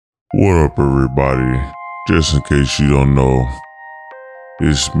What up, everybody? Just in case you don't know,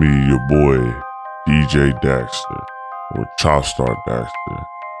 it's me, your boy, DJ Dakster, or Chopstar Dakster,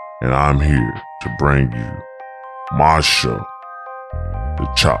 and I'm here to bring you my show, The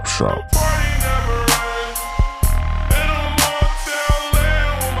Chop Shop.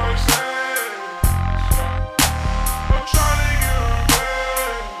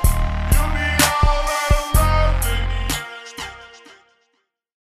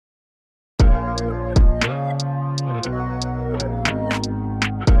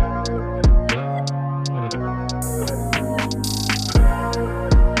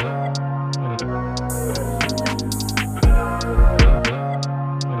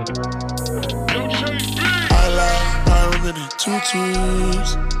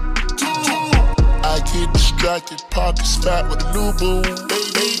 Tutus. I get distracted, pockets fat with a new boo.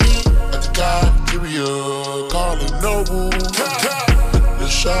 Baby, at the cafeteria, calling no boo. The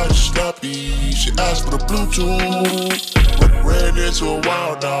shot is sloppy, she asked for the Bluetooth. Ran into a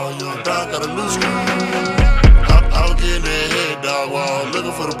wild dog, young dog got a loose screw. I'm getting ahead, dog, while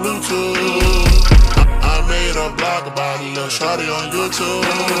looking for the Bluetooth. I made a vlog about a little shawty on YouTube.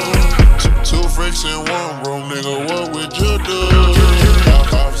 Two freaks in one room, nigga, what would you do?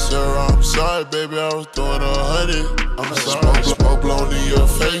 Officer, I'm sorry, baby, I was throwing 100. I'm sorry, smoke blown in your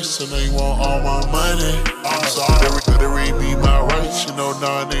face, and they want all my money. I'm sorry, they read me my rights, you know,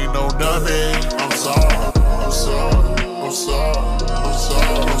 nah, ain't no dummy. I'm sorry, I'm sorry, I'm sorry, I'm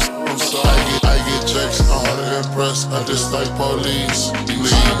sorry, I'm sorry. I get checks, I'm hard to impress, I just like police.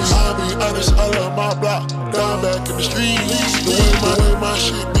 I'll be honest, I love my block, down back in the streets. The way my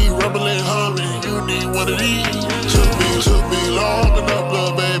shit be rumbling, humming, you need one of these. Took me long enough,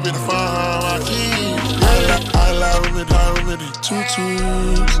 little baby, to find my keys. I lie with the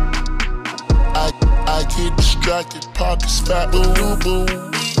tutus. I get distracted, pockets fat with new boo.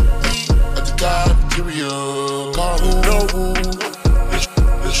 At the cafeteria, calling no boo.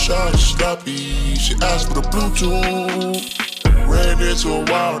 The shot is sloppy, she asked for the Bluetooth. Ran into a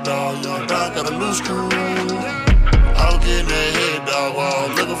wild dog, young dog got a loose screw. I'm getting ahead, dog, while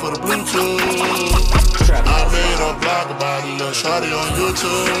looking for the Bluetooth. I made a vlog about a little shawty on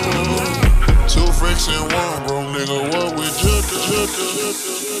YouTube. Two freaks in one room, nigga, what we do?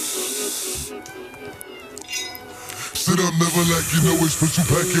 Sit up, never like you know it's special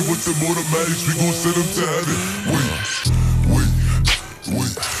packet with the automatics. We gon' send them to heaven. Wait.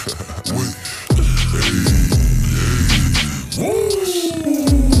 Hey. Woo!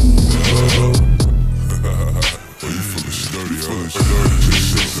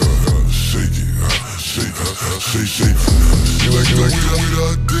 Shake. She like the way that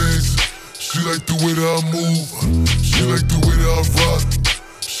I dance. She like the way that I move. She like the way that I rock.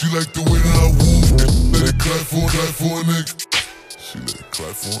 She like the way that I woo. Let it clap for a nigga. She let it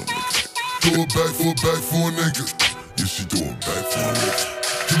clap for a nigga. Throw it back for a nigga. Yeah, she throw it back for a nigga.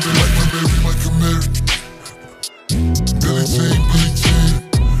 Like a Mary. Billie Jean.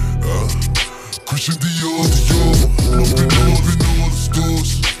 Christian Dior. Up in all the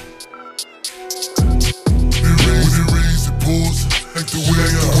stores. Like the way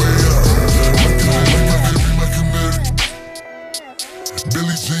like a Mary.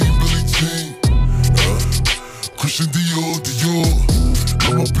 Billie Jean. Christian Dior.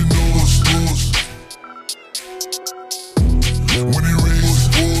 I'm up in all the stores. When it rains,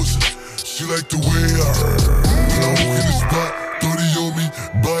 it pours. She like the way when I walk in the spot, 30 on me.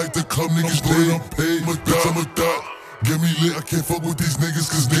 Buy at the club, niggas know I'm paid. I'm a thot. Get me lit, I can't fuck with these niggas,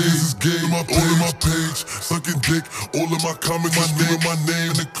 cause niggas is gay. All of my page, sucking dick. All of my comments, my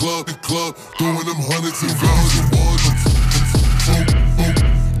name in the club, throwing them hundreds and rounds and ones.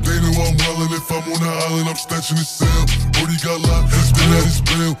 They know I'm wildin', if I'm on the island, I'm snatching his cell. Brody got locked, still at his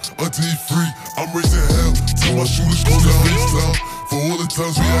bail. Until he free, I'm raising hell. Tell my shooters call the FaceTime. For all the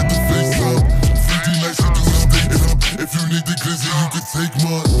times we had to FaceTime. 50 nights to do his thing. If you need the glizzy, you can take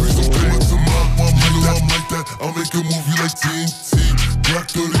mine. Please don't come up to mine. I'm like that, I'll make a movie like TNT. Black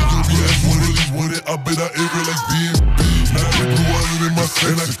 30, you'll be as one really want it. I bet I air it like BNB. Now I blue island in my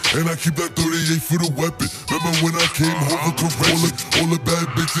section, and I keep that 38 for the weapon. Remember when I came home for correction? All the bad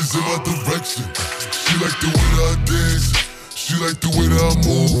bitches in my direction. She like the way that I dance. She like the way that I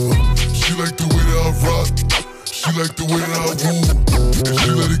move. She like the way that I rock. She like the way that I woo. And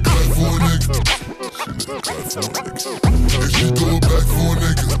she let it clap for a nigga. And she throw it back for a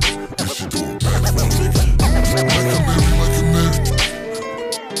nigga. And she throw it back for a nigga. Like a Mary.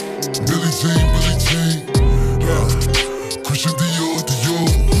 Billie Jean. Christian Dior.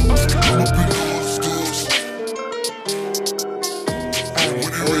 I'm up in all the stores.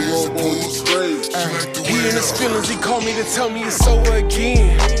 When it rains, it pours. She like the way He in his feelings, he called me to tell me it's over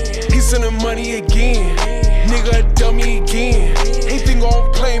again. sending money again. Nigga a dummy again. He think gon'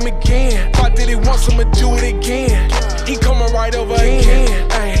 play him again. If I did it once, I'ma do it again. He coming right over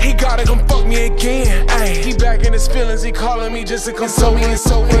again. Ay, he gotta come fuck me again. Ay, he back in his feelings, he calling me just to come tell me it's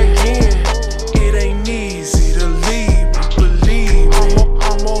over again. It ain't easy to leave me, believe me.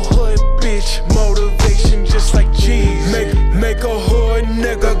 I'm a hood bitch, motivation just like G's. Make a hood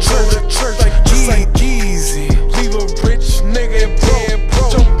nigga go to church like just like Easy. Leave a rich nigga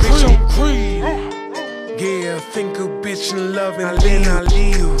broke, bitch on greed. Yeah, think a bitch in love and then I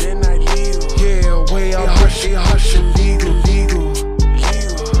leave. Yeah, way I hush illegal.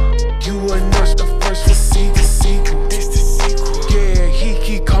 You are not the first for sequel. Yeah, he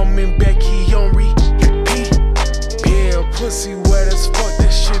keep coming back, he on repeat. Yeah, pussy wet as fuck,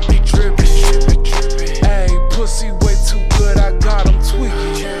 that shit be drippin'. Ayy, pussy way too good, I got him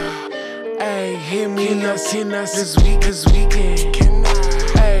tweaking. Ayy, hit me nuts this weekend.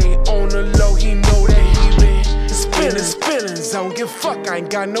 Ayy, on the low, he know that he been spilling his feelings. I don't give a fuck, I ain't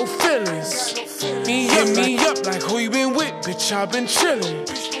got no feelings. Hit me up like who you been with, bitch, I been chillin'.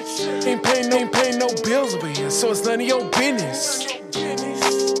 Ain't pay no bills over here, so it's none of your business.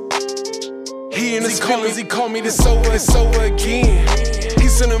 He in his feelings, he call me this over, it's over again. He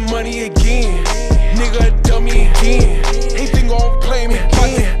sending money again. Nigga a dummy again. He think gon' play me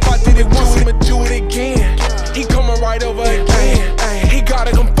again. If I did it once, I'ma do it again. He coming right over again. Ay, he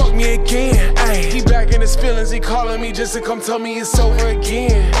gotta come fuck me again. Ay, he back in his feelings, he calling me just to come tell me it's over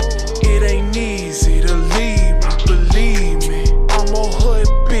again. It ain't easy to leave me, believe me. I'm a hood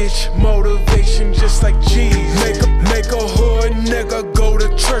bitch, motivation just like G's. Make a hood nigga go to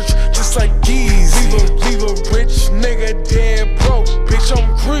church just like Easy. Leave a rich nigga dead broke, bitch on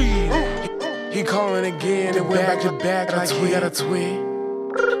greed. He calling again and went back to back like we got a twin.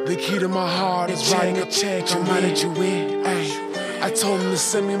 The key to my heart is writing a check, I'm mad at you in. Ay, I told him to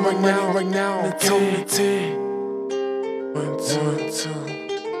send me my money right now, and told me 10. 1,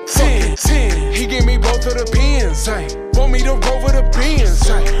 2, 10. He gave me both of the pins, ay. Want me to roll with the beans,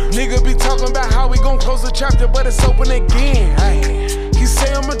 ay. Nigga be talking about how we gon' close the chapter, but it's open again, ay. He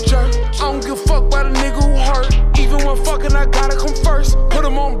say I'm a jerk, I don't give a fuck about a nigga who hurt. Even when fucking I gotta come first. Put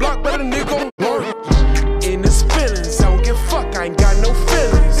him on block, but a nigga gon' work. In his feelings, I don't give a fuck, I ain't got no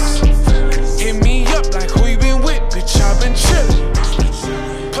feelings. Hit me up like who you been with, bitch, I been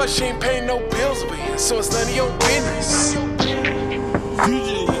chillin'. Plus she ain't paying no bills over here, so it's none of your business.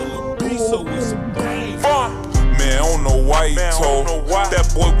 Man, I don't know why he told. That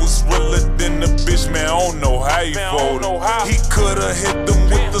boy was realer than the bitch, man, I don't know how he voted. He coulda hit them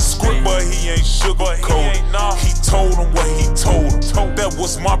with the script, but he ain't sugarcoat. He told him what he told him. That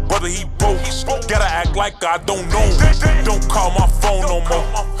was my brother, he broke. Gotta act like I don't know him. Don't call my phone no more.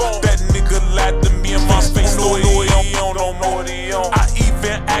 That nigga lied to me in my face, no, he on no more. I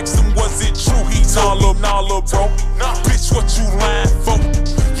even asked him, was it true? He told me, nah, lil' bro. Bitch, what you lying for?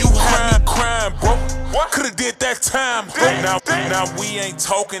 You had me crying, bro. Coulda did that time, bro. Now we ain't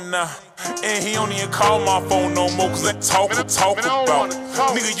talking now. And he don't even call my phone no more, cause that talk about.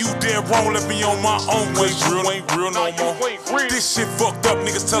 Nigga, you dead wrong, let me on my own way. Drill ain't real no more. This shit fucked up,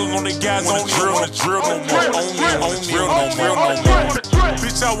 niggas telling on their guys on the drill no more. On drill no more.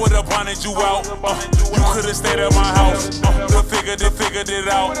 Bitch, I would've blinded you out. You could've stayed at my house. Figured it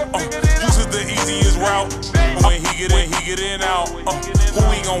out. You took the easiest route. When he get in out. Who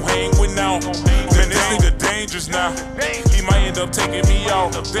he gon' hang with now? Man, this nigga dangerous now. He might end up taking me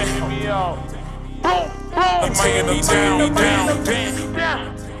out. He might end up taking me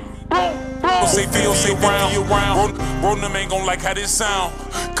down. Say feel around. Rolling them ain't gon' like how this sound.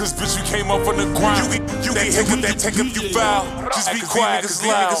 Cause bitch, you came up from the ground. You get hit with that tech if you foul. Just be quiet, cause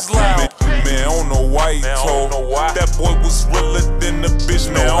niggas loud. Man, I don't know why he told. That boy was realer than the bitch,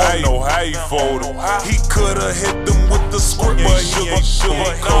 man, I don't know how he folded. He coulda hit them with the squirt, but he ain't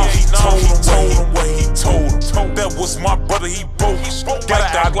sugarcoat. He told him what he told him. That was my brother, he broke. Gotta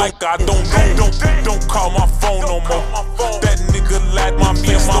act like I don't know. Don't call my phone no more. That nigga lied to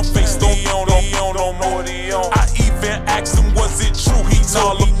me in my face, he on no more. I even asked him, was it true? He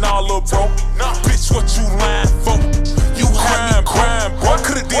told me, nah, lil' bro. Bitch, what you lying for? You had me crying, bro.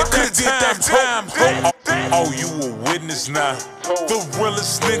 Coulda did that time, bro. Oh, you a witness now. The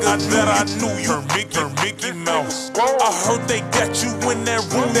realest nigga that I knew, you Mickey Mouse. I heard they got you in that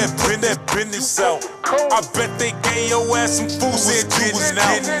room, that business out. I bet they gave your ass some food, said you was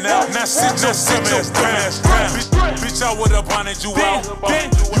getting out. Now sit your ass down. Bitch, I would've blinded you out.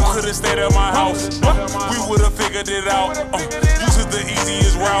 You could've stayed at my house. We would've figured it out. You took the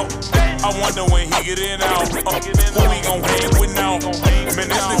easiest route. I wonder when he get in out. Who he gon' hang with now? Man,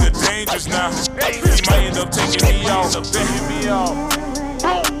 this nigga dangerous now. He might end up taking me out.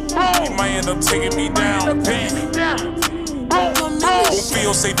 might end up taking me down. Won't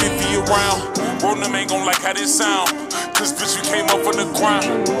feel safe if you around. Rollin' ain't gon' like how this sound. Cause bitch, you came up on the grind.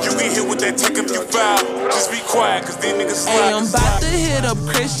 You get hit with that tech if you foul. Just be quiet, cause these niggas slide. Hey, I'm about to hit up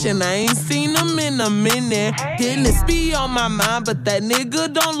Christian. I ain't seen him in a minute. Business be on my mind, but that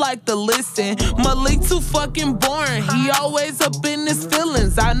nigga don't like to listen. Malik too fucking boring. He always up in his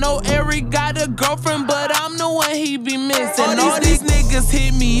feelings. I know Eric got a girlfriend, but I'm the one he be missing. All these niggas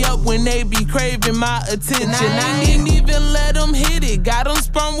hit me up when they be craving my attention. I ain't even let them hit it. Got them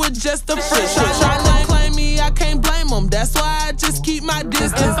sprung with just a friend. Tryna claim me, I can't blame him. That's why I just keep my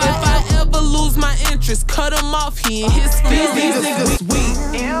distance. If I ever lose my interest, cut him off, he in his feelings. These niggas weak.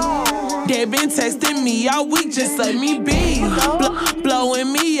 They been texting me all week, just let me be.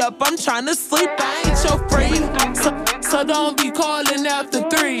 Blowing me up, I'm tryna sleep, I ain't your freak. So don't be calling after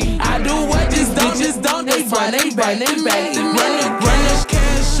 3. I do what just don't. They run back to me. Run that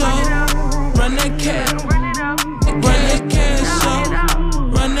cash up, run that cash up,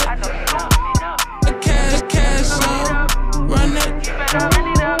 run that cash up, run that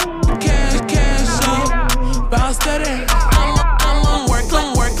cash up, bounce that ass. I'ma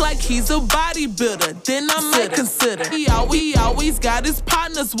work like he's a bodybuilder, then I might consider. He always got his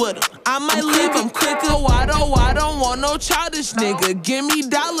partners with him. I might leave him quicker. I don't want no childish nigga. Give me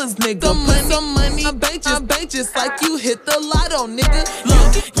dollars, nigga. Some money, I bait just like you hit the lotto, nigga.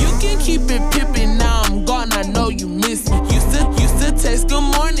 Look, you can keep it pippin', now I'm gone. I know you miss me. Used to text good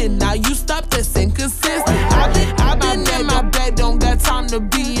morning, now you stop, that's inconsistent. I been in my bed, don't got time to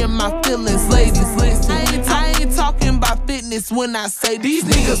be in my feelings. Ladies, listen, I ain't talking about fitness when I say these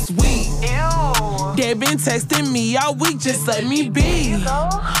niggas weak. They been texting me all week, just let me be.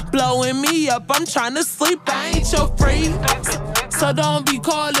 Blowing me up, I'm tryna sleep, I ain't your freak. So don't be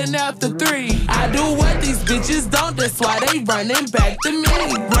calling after 3. I do what these bitches don't, that's why they running back to me.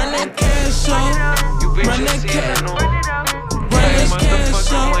 Run that cash up, run that cash up, run that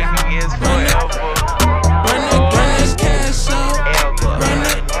cash up, run that cash up, run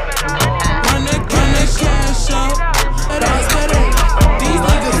that cash up. These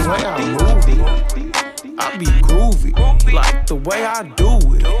niggas, I be groovy, like the way I do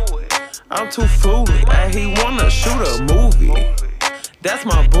it. I'm too foolish, ayy, he wanna shoot a movie. That's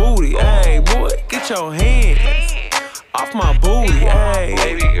my booty, ayy, boy, get your hands off my booty, ayy.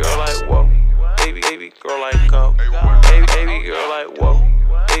 Baby girl like whoa, baby girl like go, baby girl like whoa,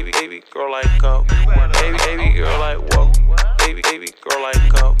 baby girl like go, baby girl like whoa, baby girl like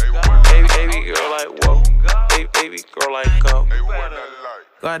go, baby girl like whoa, baby girl like go.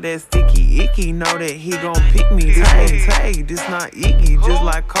 Got that sticky icky, know that he gon' pick me. This ain't Tay, this not Iggy. Just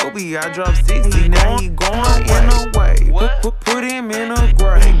like Kobe, I dropped 60, now he going in a way. Put him in a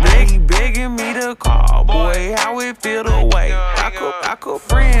grave. Begging me to call, boy, how it feel to wait. I could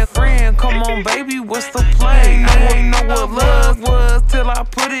friend, come on baby, what's the play? I ain't know what love was till I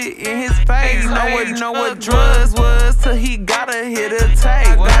put it in his face. Know what drugs was till he gotta hit a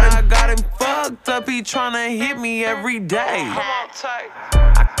tape. I got him fucked up, he tryna hit me every day.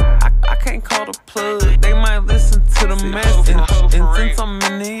 I can't call the plug, they might listen to the message. And since I'm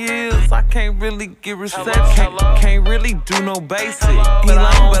in the hills, I can't really get reception. Can't really do no basic. He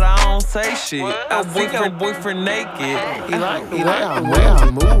like, but I don't say shit. I see her boyfriend naked. He like the way I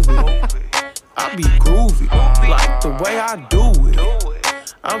move it. I be groovy, like the way I do it.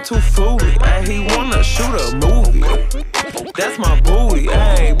 I'm too foolish, ayy, he wanna shoot a movie. That's my booty,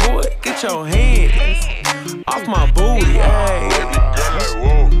 ayy, boy, get your hands off my booty, ayy.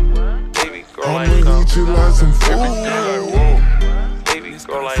 Baby girl like I'ma eat you like some food. Baby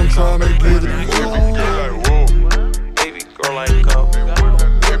girl like I'm tryna get it cool. Baby girl like go.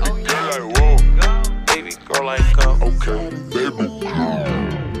 Baby girl like go. Okay, baby.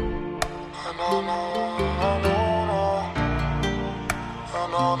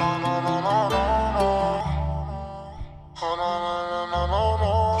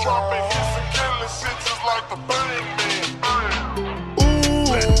 Dropping hits and killing shit just like the Bang Man.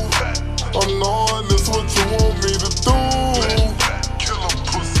 Ooh, I'm knowing this what you want me to do. Kill a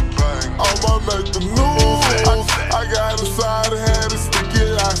pussy bang. I might make the news. I got inside and had to stick it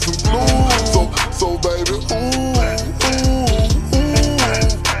like some glue. So baby, ooh.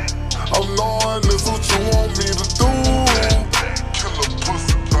 I'm knowing this what you want me to do. Kill a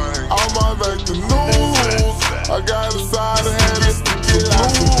pussy bang. I might make the news. I got inside and had to stick it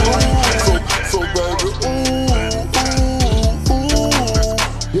like some glue. So baby, ooh.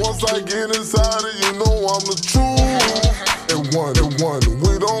 Once I get inside it, you know I'm the truth. And one,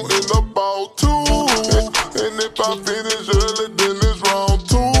 we don't end up all two. And if I finish early, then it's round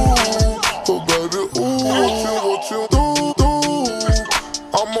 2. So baby, ooh, what you do?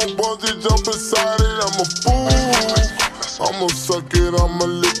 I'ma gon' bungee jump inside it, I'm a fool. I'ma suck it, I'ma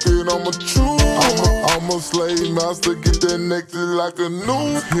lick it, I'ma chew. I'm a slave master, get that naked like a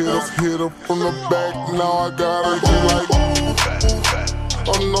noose. Hit her from the back, now I got her just like ooh.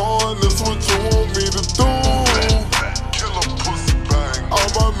 I'm knowing this what you want me to do.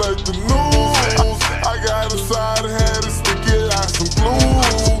 I'ma make the news. I got a side head and stick it like some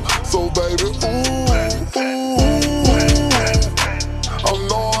glue. So baby, ooh, I'm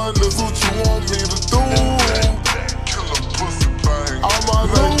knowing this what you want me to do. I'ma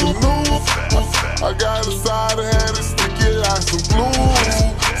make the news. I got a side head and stick it like some glue.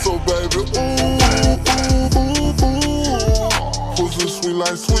 So baby, ooh, pussy sweet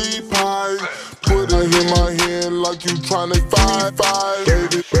like sweet pie. Put it in my hand like you tryna fight.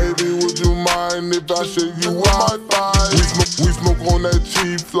 Baby, would you mind if I share you Wi-Fi? We smoke on that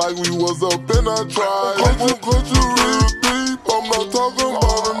cheap like we was up in a tribe. Could you real deep? I'm not talking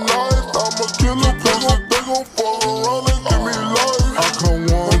about a knife. I'm a killer pussy, they gon' fall around and give me life. I come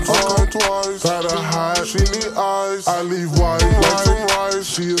once, I come twice. Got her high, she need eyes. I leave white like some rice.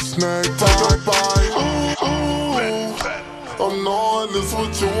 She a snack, take a bite. I'm knowing this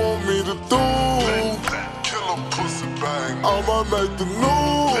what you want me to do. I'ma make the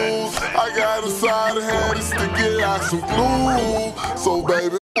news. I got a side head and stick it like some glue. So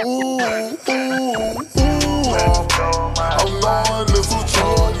baby, ooh, I'm knowing this what you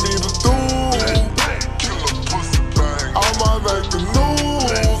want me to do. I'ma make the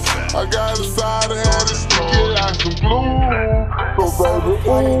news. I got a side head and stick it like some glue. So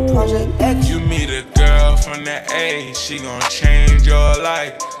baby, you meet a girl from the A, she gon' change your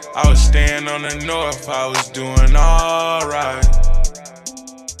life. I was staying on the north, I was doing alright.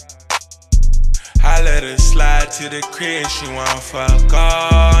 I let her slide to the crib, she wanna fuck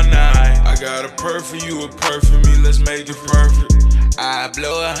all night. I got a perk for you, a perk for me, let's make it perfect. I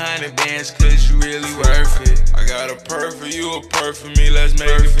blow 100 bands cause you really worth it. I got a perk for you, a perk for me, let's make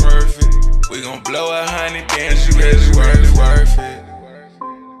it perfect. We gon' blow 100 bands, you really worth it.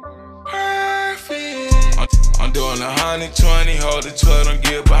 I'm doing 120, hold the 12, don't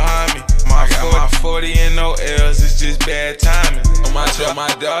get behind me. I got my 40 and no L's, it's just bad timing. I tell my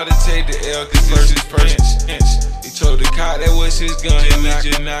daughter take the L cause it's his first inch. He told the cop that was his gun, and we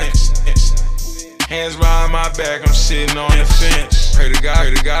just knocked. Hands behind my back, I'm sitting on the fence. Pray to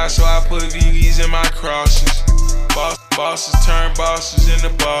God, so I put VVs in my crosses. Bosses turn bosses into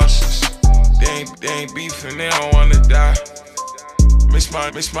bosses. They ain't beefing, they don't wanna die. Miss my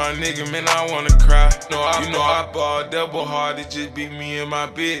nigga, man, I wanna cry. You know I ball double hard, it just be me and my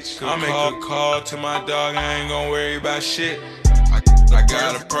bitch. I make a call to my dog, I ain't gon' worry about shit. I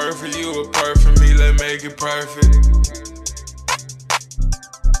got a perk for you, a perk for me, let's make it perfect.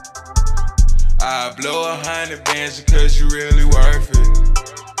 I blow 100 bands because you really worth it.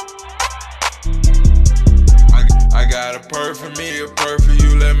 I got a perk for me, a perk for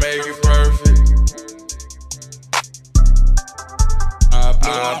you, let's make it perfect.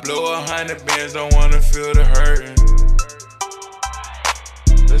 I blow 100 bands, don't wanna feel the hurting.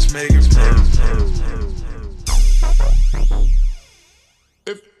 Let's make it perfect.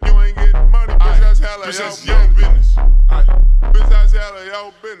 if you ain't getting money, bitch, that's hella your business. Bitch, that's hella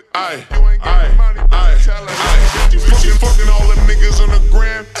your business. If you ain't getting money, bitch, that's hella your business. You fucking all them niggas on the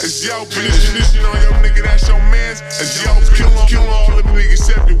gram, it's your business. You know your nigga, that's your mans, it's your business. Kill all them niggas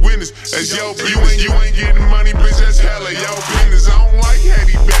except the witness, it's your business. You ain't getting money, bitch, that's hella your business. I don't like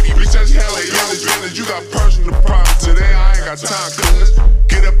Hattie Betty, bitch, that's hella your business. You got personal problems today, I ain't got time, cuz.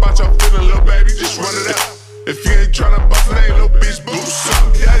 Get up out your feeling, little baby, just run it out. If you ain't tryna bust it, ain't no bitch, boo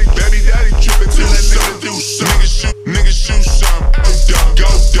something. Daddy trippin' till that nigga do something. Nigga shoot something. Go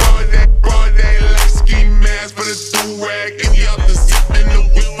broad day like ski mask for the do-rag. And you out the zip in the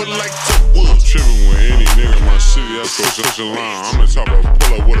whip for like 2 wood. Trippin' with any nigga in my city, that's such a line. I'm the type of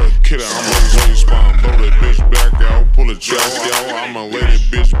pull up with a kid out, I'm a wing spine. Blow that bitch back out, pull a track out. I'ma lay that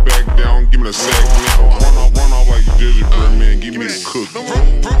bitch back down, give me the sack now. Run off like Dj Dakster, man, give me the cook.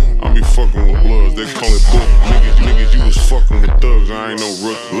 I be fucking with bloods, they call it book. Niggas, you was fucking with thugs, I ain't no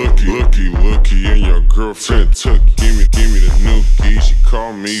rookie. Looky, and your girlfriend took. Give me the nookie, she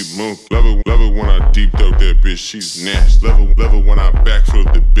call me Mook. Love it when I deep dug that bitch, she's nasty. Love it when I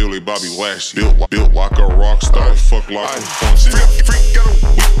backflip the Billy Bobby Lashley. Built like a rock star, fuck like a Freak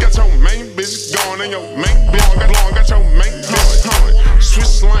got your main bitch going and your main bitch got your main bitch going.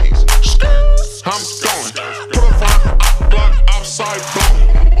 Switch lanes, I'm going. Pull up on block, outside block,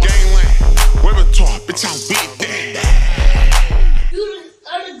 gangland. Wherever talk, bitch, I'm with that.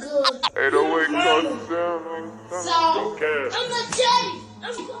 Hey, don't wait, cause down. So, I'm not Jay.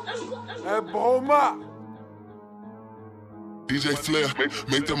 Hey, Boma. DJ Flair,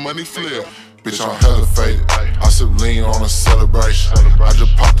 make the money flare. Bitch, I'm hella faded. I sip lean on a celebration. I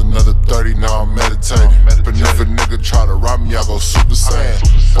just popped another 30, now I'm meditating. But if a nigga try to rob me, I go super saiyan.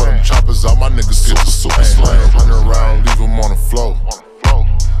 Pour them choppers out, my niggas super slam. 100 round, leave them on the floor.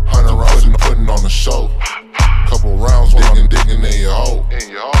 100 rounds, putting on the show. Couple rounds, digging in your hole.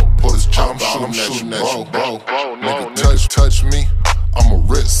 Pull this chopper out, I'm shooting at you, bro. Nigga, touch me, I'm a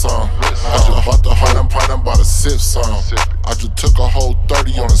rich son. I just bought the whole pint, I'm about to sip some. I just took a whole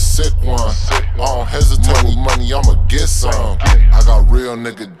 30 on a sick one. I don't hesitate with money, I'ma get some. I got real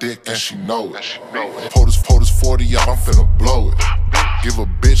nigga dick and she know it. Pull this 40 out, I'm finna blow it. Give a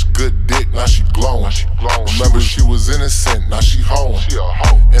bitch good dick, now she glowing. Remember she was innocent, now she hoeing.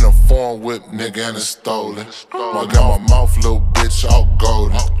 In a foreign whip, nigga, and it's stolen. I got my mouth, little bitch, all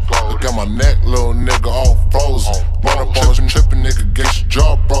golden. I got my neck, little nigga, all frozen. Run up on a trippin' nigga, get your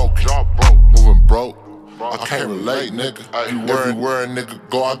jaw broken. Moving broke, I can't relate, nigga. Everywhere a nigga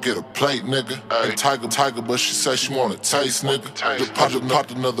go, I get a plate, nigga. And Tiger, but she say she wanna taste, nigga. Just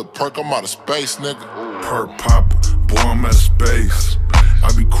popped another perk, I'm out of space, nigga. Perk poppin', boy, I'm out of space.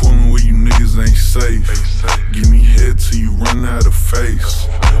 I be coolin' where you niggas ain't safe. Give me head till you run out of face.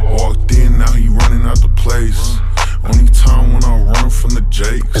 Walked in, now he running out the place. Only time when I run from the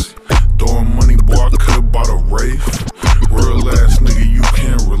Jakes. Throwing money, boy, I could've bought a Wraith. Real ass nigga, you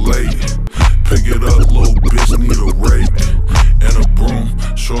can't relate. Pick it up, little bitch, need a rake and a broom.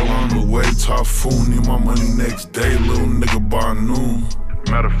 Stroll on the way, typhoon. Need my money next day, little nigga by noon.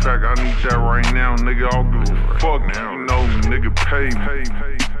 Matter of fact, I need that right now, nigga. I'll give a fuck now. You know me, nigga, pay me.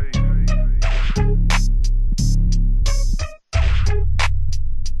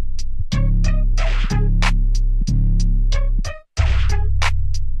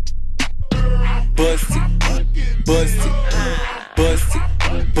 Busty.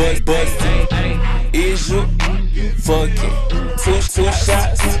 Is you fucking? Two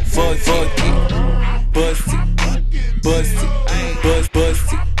shots, fuck it. Busty.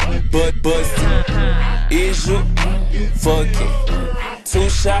 Is you fucking? Two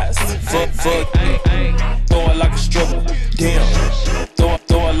shots, fuck it. Throw it like a stripper, damn.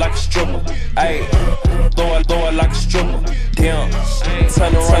 Throw it like a stripper, ayy. Throw it like a stripper, damn.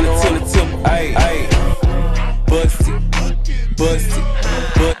 Turn around to the tip, ayy.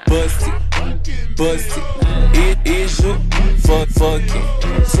 Busty. Is you fucking?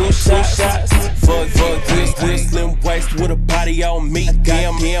 Two shots, fuck it. Slim waist with a body on me.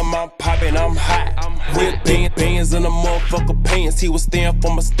 Damn, I'm poppin', I'm hot. With bands in the motherfucker pants. He was staying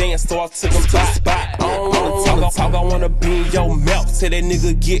for my stance, so I took him to the spot. I don't wanna talk, I wanna be in your mouth. Say that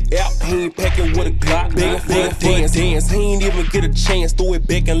nigga get out, he ain't packing with a Glock. Big dance, he ain't even get a chance. Threw it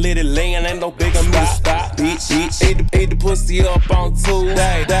back and let it land, ain't no bigger me to stop. Bitch, ate the pussy up on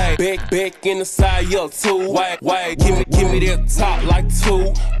Tuesday. Back in the side up too. Wait, give me that top like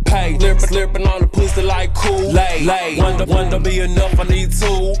two. Pay, slurping on the pussy like Kool-Aid. One don't be enough, I need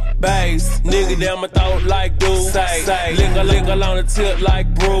two bags. Nigga down my throat like dude. Say, lick on the tip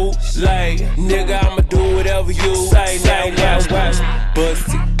like Bruce. Nigga, I'ma do whatever you say. Now watch,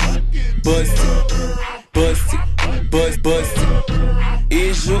 busty.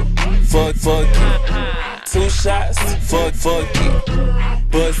 Is you fucking? Two shots, fuck it.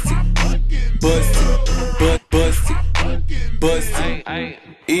 Busty.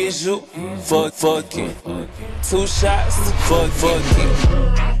 Is you fucking? Two shots, fuck it.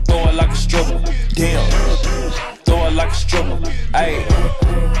 Throw it like a stripper, damn. Throw it like a stripper, ayy.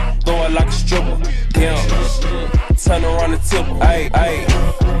 Throw it like a stripper, damn. Turn around the tip, ayy.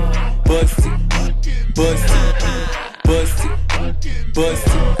 Busty.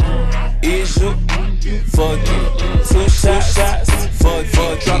 Is you fucking? Two shots, fuck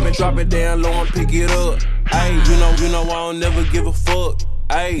it. Drop it down low and pick it up. Ayy, you know I don't never give a fuck.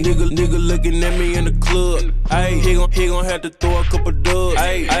 Ayy, nigga looking at me in the club. Ayy, he gon' have to throw a couple dubs.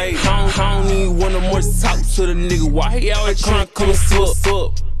 Ayy, I don't even wanna more talk to the nigga. Why he always tryna come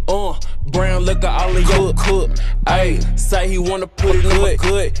up? Brown liquor all in your cup. Ayy, say he wanna put it in my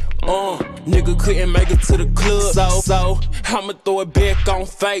good. Nigga couldn't make it to the club. So I'ma throw it back on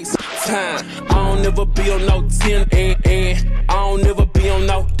FaceTime. I don't never be on no 10 and I don't never be on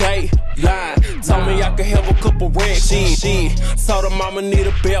no date line. Told me I could have a couple racks. Shit. Told her mama need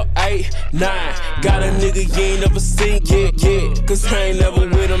a belt 8, 9. Got a nigga you ain't never seen yet. Cause I ain't never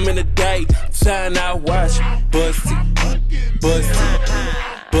with him in a day. Time I watch Busty.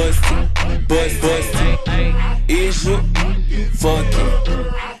 Is you fucking?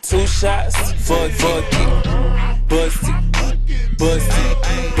 Two shots, fuck it. Busty.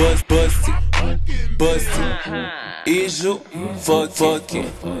 Is you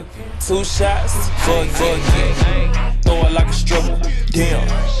fucking? Two shots, fuck it. Throw it like a stripper, damn.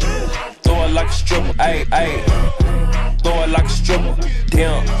 Throw it like a stripper, ayy, ayy. Throw it like a stripper,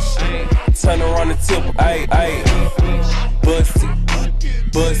 damn. Turn around the tip, ayy, ayy. Bust it,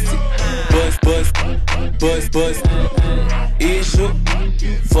 bust it, bust, bust, issue,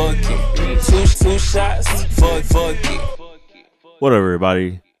 fuck it. Two shots, fuck it. What up,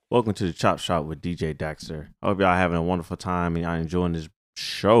 everybody? Welcome to the Chop Shop with DJ Dakster. I hope y'all having a wonderful time and y'all enjoying this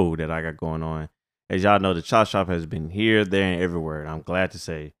show that I got going on. As y'all know, the Chop Shop has been here, there, and everywhere. And I'm glad to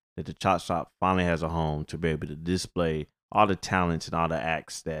say that the Chop Shop finally has a home to be able to display all the talents and all the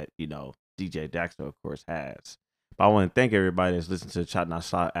acts that, you know, DJ Dakster, of course, has. But I want to thank everybody that's listening to the Chop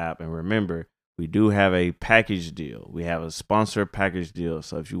Shop app. And remember, we do have a package deal. We have a sponsor package deal.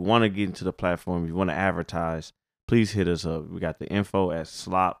 So if you want to get into the platform, if you want to advertise, please hit us up. We got the info at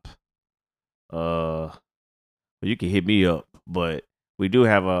Slop. You can hit me up, but we do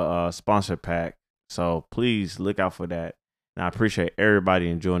have a sponsor pack. So please look out for that. And I appreciate everybody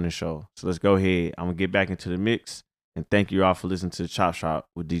enjoying the show. So let's go ahead. I'm going to get back into the mix. And thank you all for listening to the Chop Shop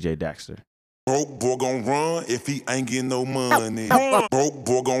with DJ Dakster. Broke boy gon' run if he ain't getting no money. Broke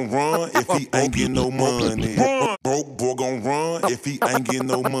boy gon' run if he ain't getting no money. Broke boy gon' run if he ain't getting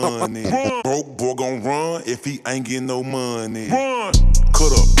no money. Broke boy gon' run if he ain't getting no money.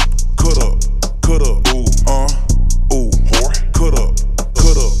 Cut up, ooh, whore. Cut up,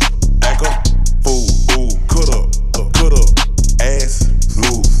 act up, fool, ooh, cut up, ass,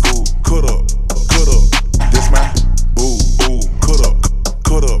 loose, ooh, cut up, this my, ooh, cut up,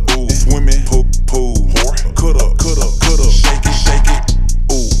 ooh, swimming, pool, whore. Cut up, shake it,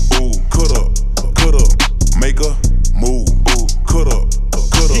 ooh, cut up, make a move, ooh, cut up,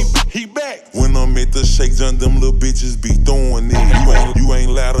 he back. When I'm at the shake, John, them little bitches be throwing it. You ain't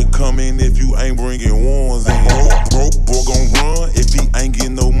allowed to come in if you ain't bringing ones in. Broke boy gon' run if he ain't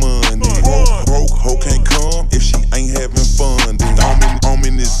getting no money. Broke hoe can't come if she ain't having fun. I'm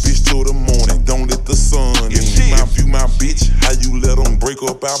in this bitch till the morning, don't let the sun in. You my bitch, how you let them break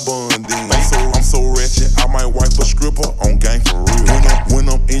up our bonding? I'm so ratchet, I might wipe a stripper on gang for real. When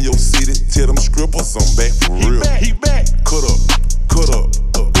I'm in your city, tell them strippers I'm back for real. He back. Cut up, whore.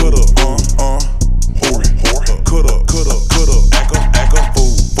 Cut up, act up,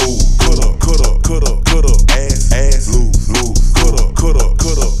 fool. Cut up, ass loose.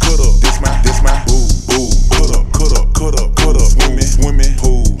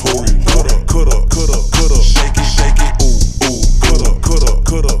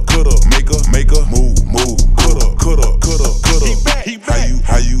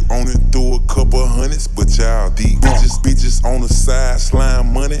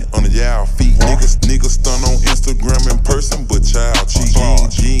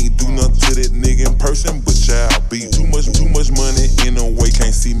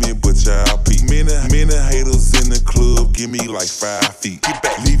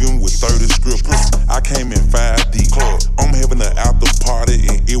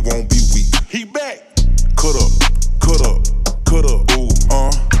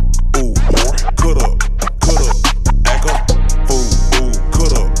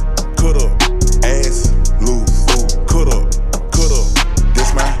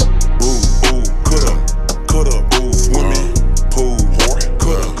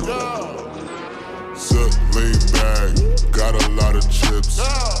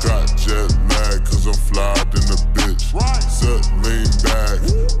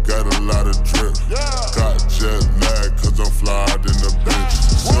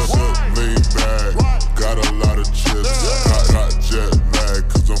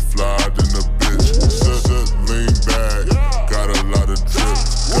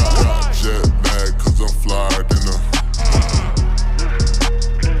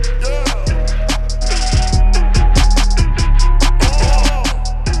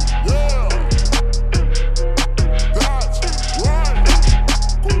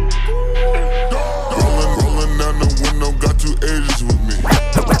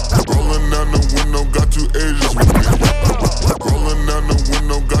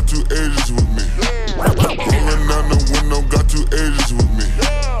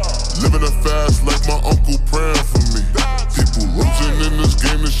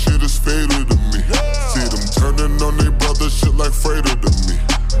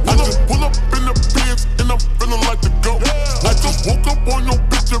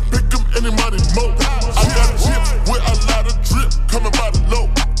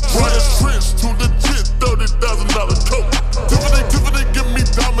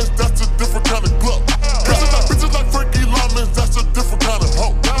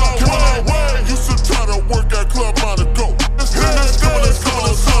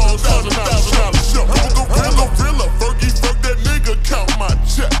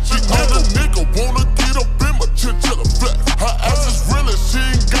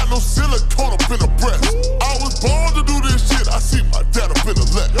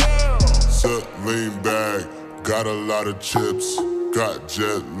 of chips. Got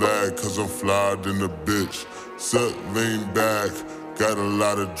jet lag cause I'm flyer than a bitch. Set lean back, got a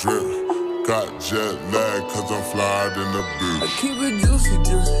lot of drip. Got jet lag cause I'm flyer than a bitch. I keep it juicy,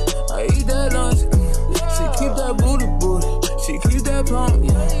 juicy. I eat that lunch. She keep that booty, booty. She keep that plump,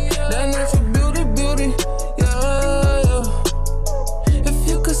 yeah. That natural beauty, beauty, yeah, yeah. If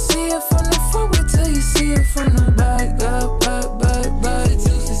you could see it from the front, wait till you see it from the back, yeah. Back, back, back,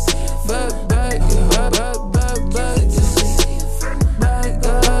 juicy. Back, back, yeah. Back, back, back, juicy. Back,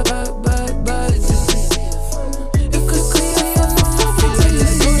 back, back, back, juicy. You could see it from the front, wait till you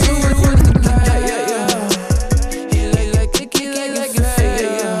see it from the back, yeah, yeah. He like it, like it,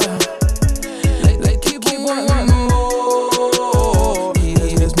 yeah. Like keep on more.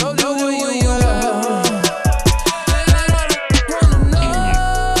 There's no way you are. And I wanna know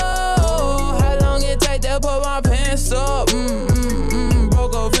how long it take to put my pants up.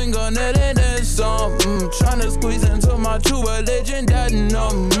 Broke a fingernail and then some. Tryna squeeze into my true religion, that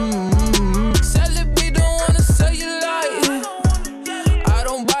numb. Celebrate, don't wanna sell you light. I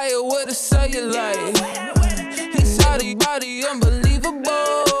don't buy it with a cellulite. He shot his body unbelievable.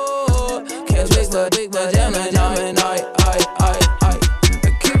 Can't big but jamming, I.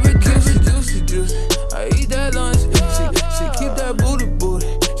 Keep it juicy, juicy. I eat that lunch. She keep that booty, booty.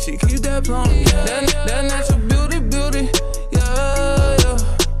 She keep that plump. That natural beauty, beauty. Yeah, yeah.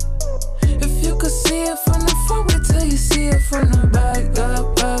 If you could see it from the front, wait till you see it from the back. Yeah,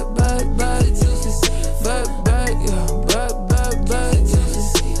 back, back, back, juicy. Back, back, yeah. Back, back, back,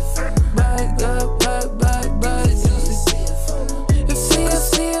 juicy. Back, yeah, back, back, back, juicy. If you could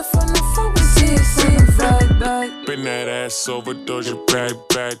see it from the front, wait till you see it back, back. Bend that ass over, doja, back.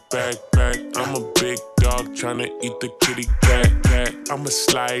 I'm a big dog tryna eat the kitty cat. I'ma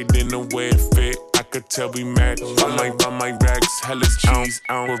slide in the way it fit. I could tell we match. I my racks, hella cheese.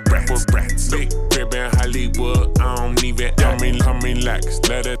 With rats. Big crib in Hollywood. I don't even. I'm relaxed.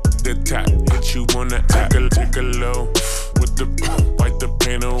 Let it the tap hit you on the take a low. With the wipe the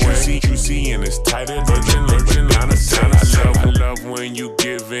pain away. Juicy and it's tight and virgin. I love when you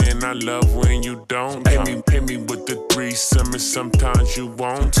give in. I love when you don't. Hit me with the threesome and sometimes you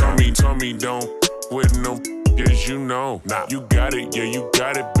won't. Tell me don't with no as you know. Nah, you got it, yeah, you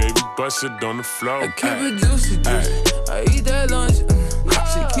got it, baby. Bust it on the floor. I keep it juicy, juicy. I eat that lunch.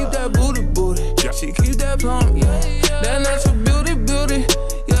 She keep that booty, booty. Yeah. She keep that plump, yeah. That natural beauty, beauty,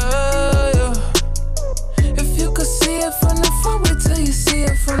 yeah, yeah. If you could see it from the front, wait till you see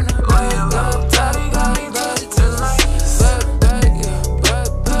it from the back. Yeah, back, back, back, tonight. Back, back, yeah. Back,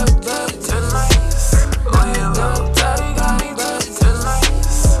 back, back, tonight. Yeah, back, back, back, tonight.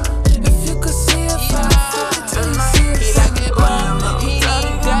 If you could see it from the front, wait till you see it from the back. He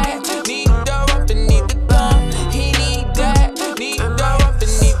need that, need the rough and need the thumb. He need that, need the rough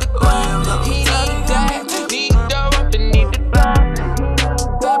and need the thumb. He need that, need the rough and need the thumb.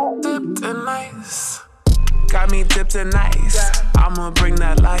 Dipped and nice. Got me dipped and nice. I'ma bring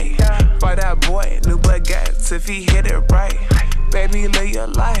that light. By that boy, new baguettes if he hit it right. Baby, live your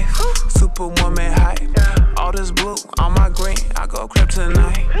life. Superwoman hype. All this blue on my green. I go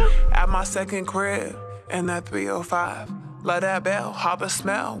kryptonite. At my second crib in that 305. Let that bell hop a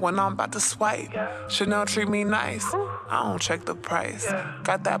smell when I'm about to swipe. Chanel treat me nice. I don't check the price.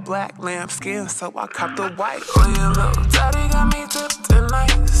 Got that black lamb skin, so I cop the white. Oh, your little daddy got me dipped and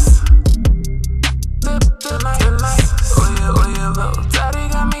nice. Dipped and nice. Oh, your little daddy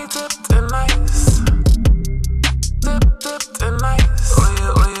got me dipped and nice. Dipped and nice. Oh,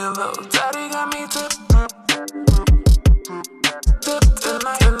 your little daddy got me dipped and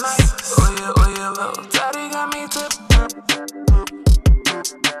nice. Oh, your little daddy got me dipped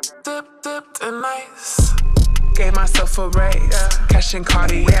and nice. Gave myself a raise, cash and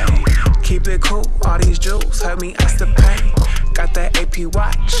Cartier. Keep it cool, all these jewels help me ice the pain. Got that AP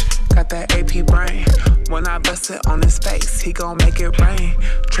watch, got that AP brain. When I bust it on his face, he gon' make it rain.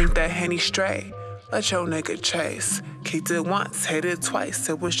 Drink that Henny straight, let your nigga chase. Kicked it once, hit it twice,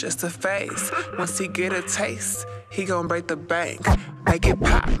 it was just a phase. Once he get a taste, he gon' break the bank. Make it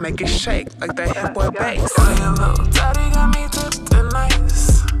pop, make it shake, like that hip boy bass. Oh, your little daddy got me dipped and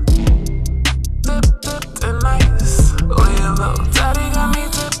nice. Dipped and nice. Oh, your little daddy got me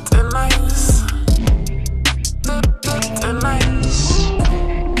dipped and nice. Dipped and nice.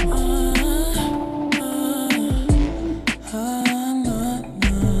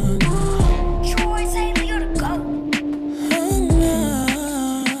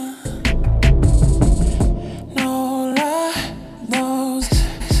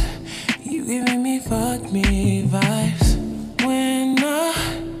 Fuck me vibes when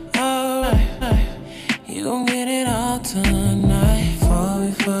you gon' get it all tonight. Before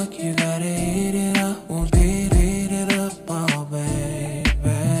we fuck, you gotta eat it up. Won't beat it up.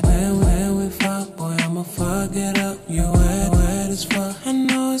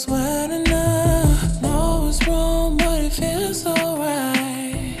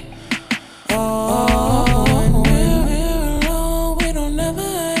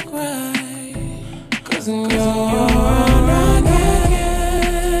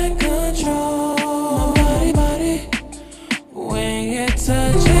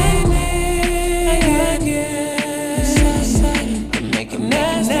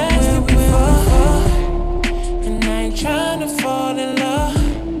 nasty before. And I ain't trying to fall in love.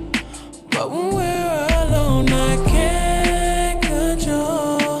 But when we're alone, I can't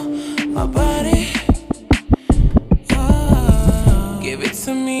control my body. Give it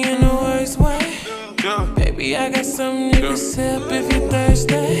to me in the worst way. Baby, I got something you can sip if you're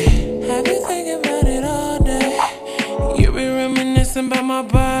thirsty. Have you thinking about it all day? You be reminiscing about my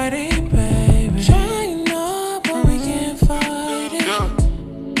body, baby. Trying hard, but we can't fight it.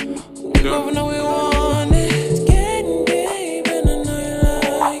 We both know we want it. It's getting deep and I know you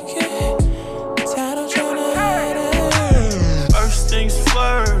like it. Tired of trying to hide it. First things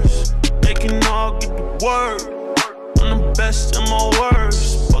first, they can all get the word. I'm the best in my words.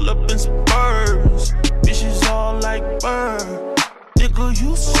 Pull up in Spurs. Bitches all like bird. Nigga,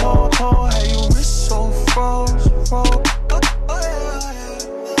 you so cold. Hey, your wrist so froze.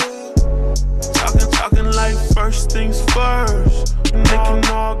 Talking like first things first. And they can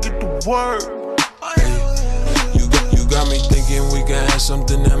all get the word. You got me thinking we can have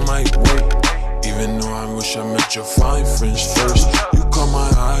something that might work. Even though I wish I met your fine friends first. You caught my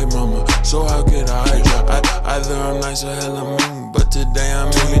eye, mama, so how could I? Either I'm nice or hella mean, but today I'm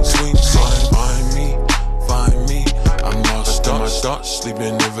in between. Find me. I'm lost in my thoughts,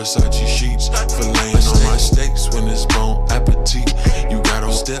 sleeping in Versace sheets. Filleting on my steaks when it's bon appetit. You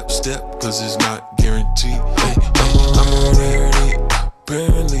gotta step, cause it's not guaranteed. Hey, I'm a rarity,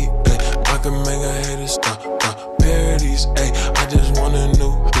 apparently. Hey, I can make a haters parodies. Hey, I just wanna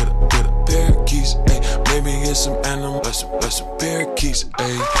know get a pair of keys. Hey, maybe get some animals, some parakeets.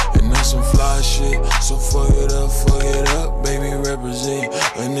 Hey, and that's some fly shit. So fuck it up, baby, represent.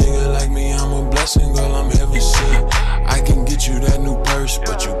 A nigga like me, I'm a blessing, girl, I'm heaven sent. I can get you that new purse,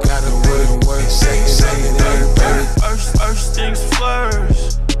 but you gotta work. Say it, baby. First things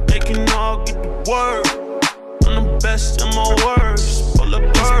first, they can all get the word. I'm the best in my words. Pull up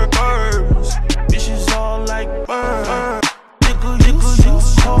birds. Bitches all like birds. Nigga, you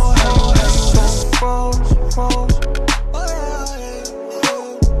so cold. Hey, so froze.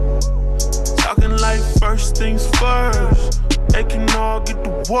 Talking like first things first, they can all get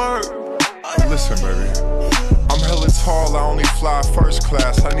the word. Listen, baby, I'm hella tall, I only fly first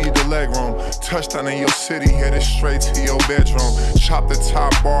class, I need the leg room. Touchdown in your city, headed straight to your bedroom. Chop the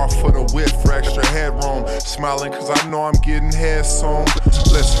top bar for the whip for extra headroom. Smiling cause I know I'm getting head soon.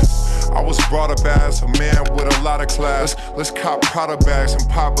 Listen, I was brought up as a man with a lot of class. Let's cop Prada bags and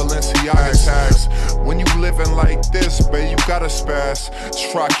pop Balenciaga tags. When you living like this, babe, you gotta spaz.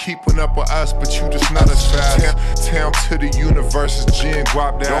 Try keeping up with us, but you just not as fast. Tam to the universe is G and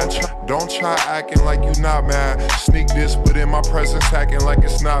Guap Dad. Don't try acting like you not mad. Sneak this, but in my presence acting like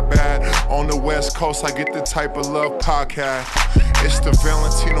it's not bad. On the West Coast, I get the type of love podcast. It's the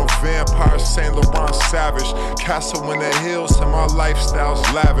Valentino Vampire, Saint Laurent Savage. Castle in the hills and my lifestyle's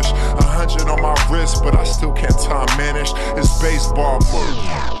lavish. 100 on my wrist, but I still can't time manage. It's baseball.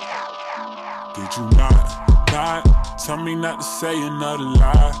 Did you not tell me not to say another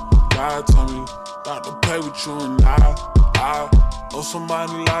lie? Lie to me, not to play with you and I know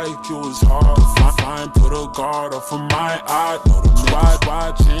somebody like you is hard to find. Put a guard up for my eye. Know them niggas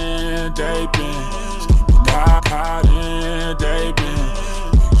watching, they been keeping caught in, they been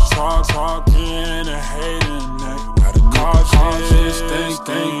niggas talking and hating. They got a cautious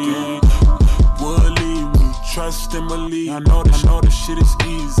thinking would leave me, trust and believe. I know the shit is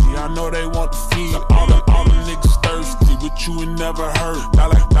easy. I know they want to feed all the niggas thirsty, but you ain't never hurt. Not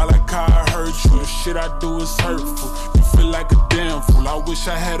like how I hurt you. The shit I do is hurtful. You feel like a damn fool. I wish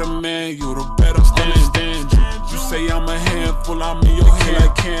I had a man, you to better understand you. You say I'm a handful, I'm in your head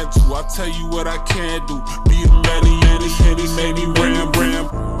like can't do. I tell you what I can do. Be a many, made me ram.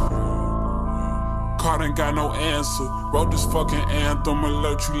 Card ain't got no answer. Wrote this fucking anthem,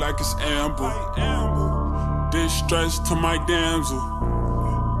 alert you like it's amber. Distress to my damsel,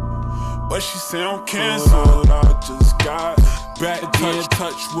 but she say I'm canceled. I just got back in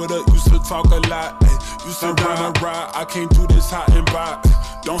touch with her. Used to talk a lot. Used to run a ride. I can't do this hot and by.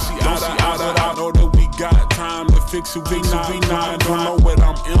 Don't see eye to eye. I know that we got time to fix it. We not. Don't know what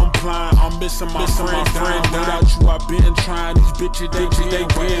I'm implying. I'm missing my friend. Without you, I've been trying. These bitches, they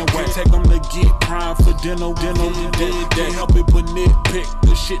win. Can't take them to get prime for dinner. They help it but nitpick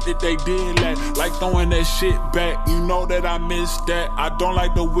the shit that they did like throwing that shit back. You know that I miss that. I don't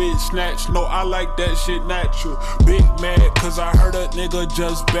like the wig snatch. No, I like that shit natural. Big mad cause I heard a nigga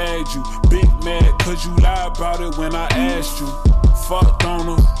just bagged you. Big mad cause you lied about it when I asked you. Fucked on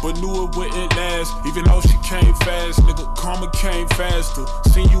her, but knew it wouldn't last. Even though she came fast, nigga, karma came faster.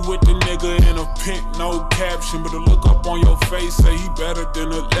 Seen you with the nigga in a pink, no caption, but the look up on your face say he better than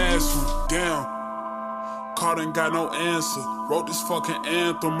the last one. Damn. called and got no answer. Wrote this fucking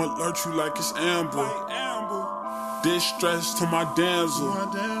anthem, alert you like it's Amber. Distress to my damsel,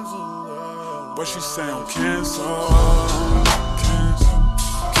 but she say I'm cancer.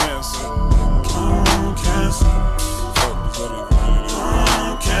 Cancer. Fuck this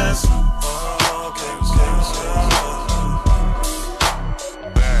cancer.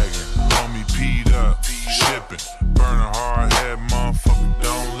 Bagging, homie peed up, shipping, burning hard head, motherfucker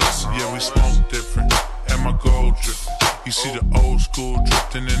don't listen. Yeah, we smoke different, and my gold dripping. You see the old school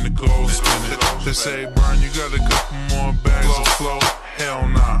drifting and the gold spinning. They say, Brian, you got a couple more bags of flow. Hell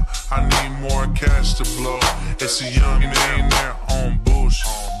nah, I need more cash to blow. It's a young man there on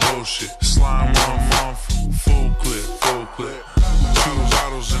bullshit. Slime on a month, full clip. 2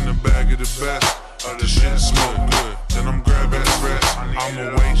 bottles in the bag of the best. The shit smoke good, then I'm grabbing the rest. I'm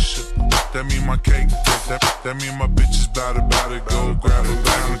a weight shipper, that mean my cake thick. That mean my bitch is bout to go grab a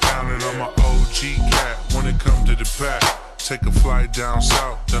bag and count it. I'm an OG cat when it come to the pack. Take a flight down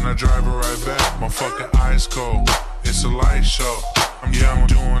south, then I drive her right back. My fucking ice cold, it's a light show. I'm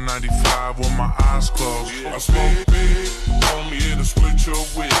doing 95 with my eyes closed. I smoke big, homie, it'll split your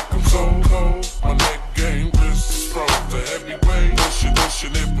wig. I'm so cold, my neck game, wrist is froze. The heavyweight,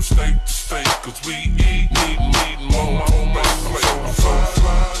 pushing it from state to state. Cause we eat more, my home plate. I'm so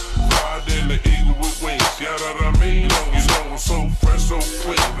fly than the eagle with wings. Yeah, that I mean, you know I'm so fresh, so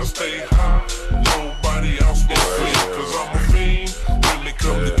clean. I stay high, nobody else won't clean. Cause I'm a fiend, when it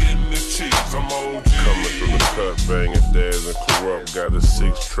comes to getting this cheese, I'm OG. Coming through the cut, banging dads and corrupt. Got a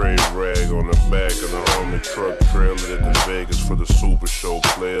 6-tray rag on the back of the homie truck trailer at the Vegas for the Super Show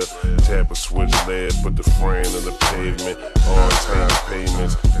player. Tap a switch lead, put the frame in the pavement. On-time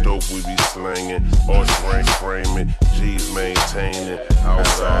payments, dope we be slanging. All framing, G's maintaining.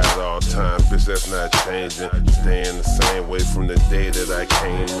 Outside at all time, bitch, that's not changing. Staying the same way from the day that I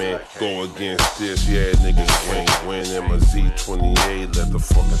came in. Go against this, yeah, niggas win. In my Z28, let the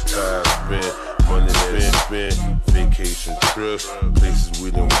fucking tires spin. Money spin, vacation trips, places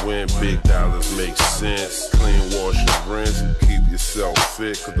we done went, big dollars make sense. Clean, wash and rinse, keep yourself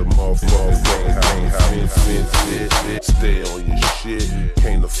fit, cause the motherfuckers ain't how we fit. Stay on your shit,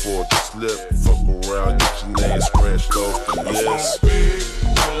 can't afford to slip. Fuck around, get your name scratched off the list. Big,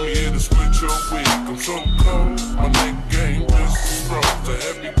 homie, it'll split your wig. I'm so cold, my neck game, wrist is froze. The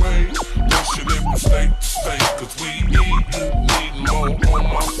heavyweight, pushing it from state to state. Cause we eat more on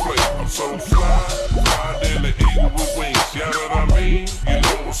my plate. I'm so fly than the eagle with wings. Yeah, that I mean, you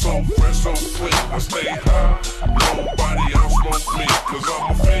know I'm so fresh, so clean. I stay high, nobody else won't me. Cause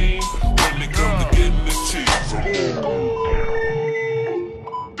I'm a fiend, when it comes to getting this cheese.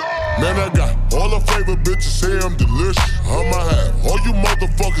 Man, I got all the favorite bitches say I'm delicious. I'ma have all you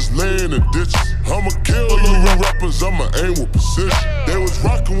motherfuckers laying in ditches. I'ma kill you rappers, I'ma aim with precision. They was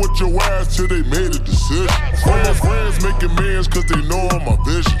rocking with your ass till they made a decision. All my friends making mans cause they know I'm my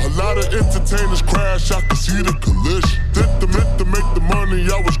vision. A lot of entertainers crash, I can see the collision. Meant to make the money,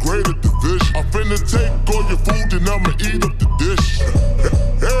 I was great at division. I finna take all your food and I'ma eat up the dish.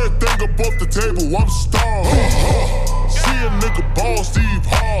 Everything up off the table, I'm starving. See a nigga ball, Steve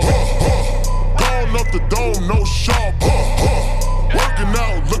Harvey. Gone off the dome, no sharp. Working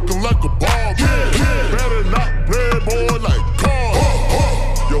out, looking like a ball. Better not play boy like Carl.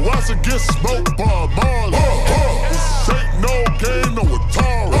 Yo, I should get smoked by Marley. This ain't no game, no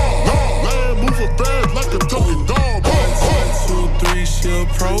Atari. Land moving fast like a talking dog. 1, 2, 3, shield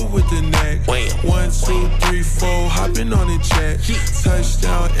pro with the neck. 1, 2, 3, 4, hopping on the jet.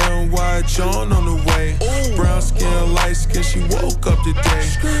 Touchdown, NY, John on the way. Brown skin, light skin, she woke up today.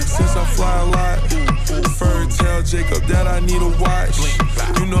 Since I fly a lot, fur tell Jacob that I need a watch.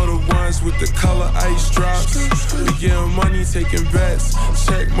 You know the ones with the color ice drops. We getting money, taking bets.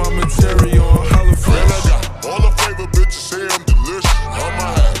 Check my material on Halifax. Man, I got all the favorite bitches say I'm delicious. I'ma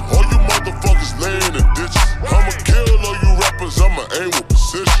have all you motherfuckers laying in ditches. I'ma kill all you rappers, I'ma aim with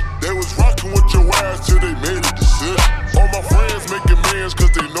precision. They was rocking with your ass till they made a decision. All my friends making mans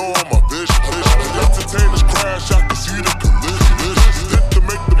cause they know I'm my vision. Entertainers crash, I can see the collision. Did to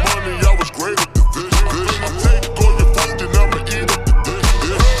make the money, I was great at the vision. I take all your food and I'ma eat up the dish.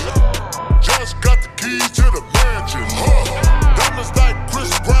 Just got the keys to the mansion. Diamonds like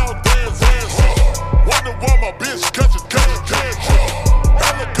Chris Brown dancing. Wonder why my bitch catches attention.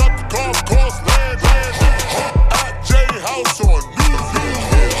 Helicopter golf course landing. At J House on New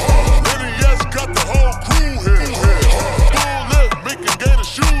Year. Lenny S got the whole crew here. Full lip, making gator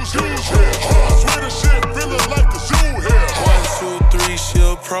shoes here. I swear the shit feeling like a zoo here. 1, 2, 3,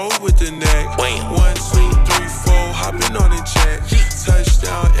 shield pro with the neck. 1, 2, 3, 4, hopping on the jet.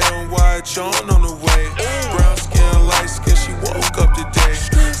 Touchdown, NY, John on the way. Brown skin, light skin, she woke up today.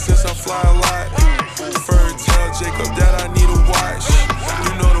 Since I fly a lot, fur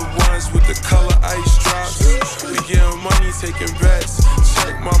taking bets.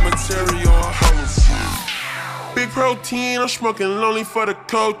 Check my material on hella shit. Big protein, I'm smoking only for the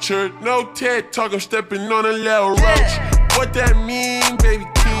culture. No TED talk, I'm stepping on a little roach. What that mean, baby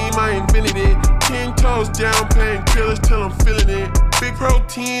Keem, I invented it. 10 toes down, painkillers till I'm feeling it. Big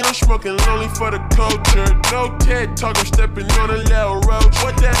protein, I'm smoking only for the culture. No TED talk, I'm stepping on a little roach.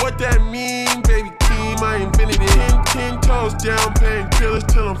 What that mean, baby Keem, I invented it. 10 toes down, painkillers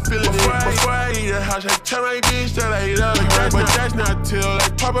till I'm feeling it. Before I eat a house, I tell my bitch that I love her. But that's not till I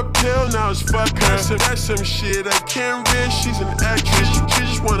pop a pill, now it's fuck her. That's some shit I can't risk, she's an actress. She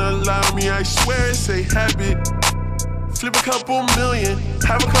just wanna allow me, I swear it's a habit. Flip a couple million,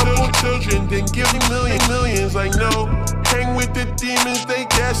 have a couple children, then give me millions. I know, hang with the demons, they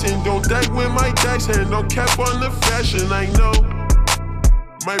gassing. Don't die with my dice and don't cap on the fashion. I know,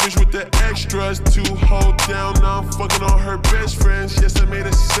 my bitch with the extras to hold down. Now I'm fucking on her best friends. Yes, I made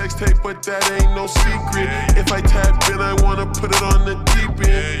a sex tape, but that ain't no secret. If I tap in, I wanna put it on the deep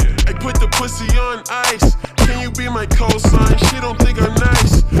end. I put the pussy on ice. Can you be my cosign? She don't think I'm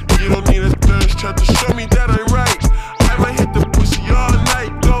nice. You don't need a thirst trap to show me that I'm right. I might hit the pussy all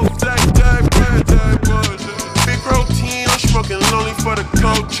night, go fly, die, big protein, I'm smoking only for the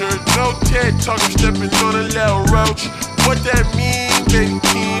culture. No TED talk, I'm stepping on a little roach. What that mean, baby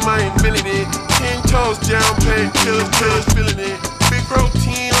Keem, I invented it. 10 toes down, painkillers, feeling it. Big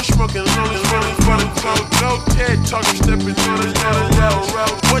protein, I'm smoking only for the culture. No TED talk, I'm stepping on a little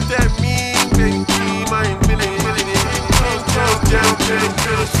roach. What that mean, baby Keem, I invented it. 10 toes down,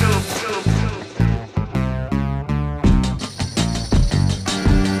 painkillers, feeling it.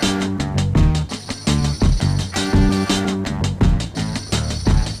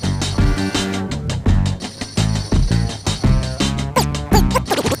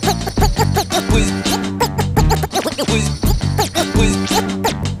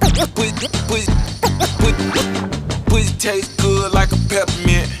 Pussy taste good like a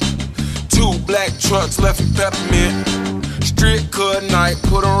peppermint. 2 black trucks left in peppermint. Strip cut night,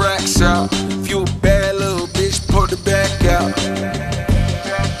 put on racks out. If you a bad little bitch, put the back out.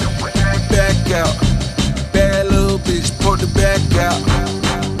 Back out. Bad little bitch, put the back out.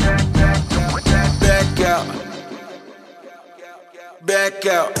 Back out. Back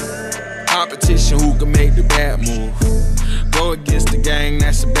out. Competition, who can make the bad move? Go against the gang,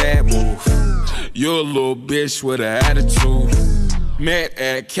 that's a bad move. You're a little bitch with an attitude. Met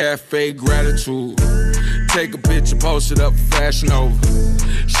at Cafe Gratitude. Take a picture, post it up for Fashion Over.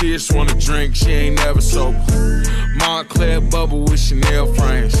 She just wanna drink, she ain't never sober. Montclair bubble with Chanel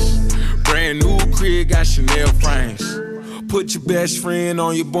frames. Brand new crib, got Chanel frames. Put your best friend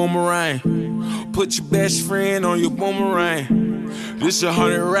on your boomerang. Put your best friend on your boomerang. This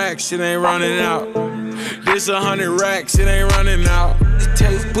 100 racks, it ain't running out. This 100 racks, it ain't running out.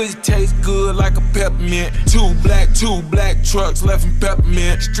 Pussy taste good like a peppermint. 2 black trucks left in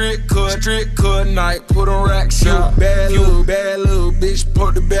peppermint. Strip cut night, put on racks out. You a bad little bitch,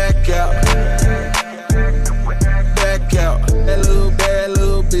 put the back out. Back out. Bad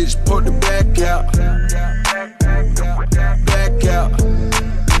little bitch, put the back out. Back out.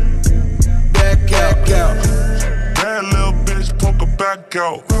 Back out. Bad little bitch, poke her back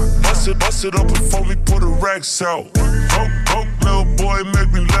out. Bust it up before we put the racks out. Broke little boy,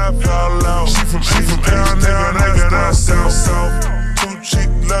 make me laugh out loud. She from down, I got ass down south. 2 cheek,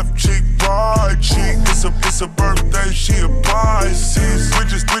 left cheek, right cheek. It's a birthday, she a Pisces.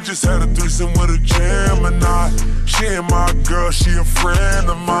 We just had a threesome with a Gemini. She ain't my girl, she a friend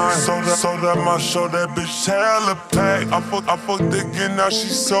of mine. So that my show, that bitch hella packed. I fucked again, now she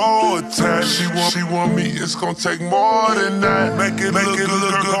so attached. She want me, it's gon' take more than that. Make it look good,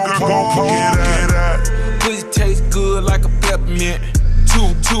 gon' get at. Pussy taste good like a peppermint.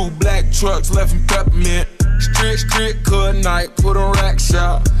 2 black trucks left in peppermint. Strip cut night, put on racks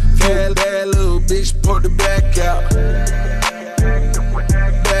out. Bad little bitch, put the back out.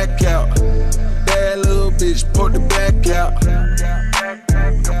 Back out. Bad little bitch, put the back out.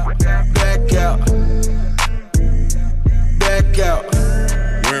 Back out. Back out.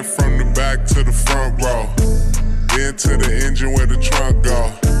 Went from the back to the front row, then to the engine where the trunk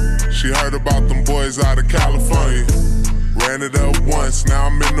go. She heard about them boys out of California. Ran it up once, now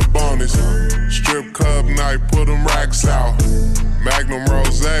I'm in the bonus. Strip club night, put them racks out. Magnum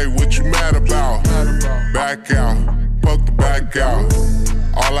Rosé, what you mad about? Back out, poke the back out.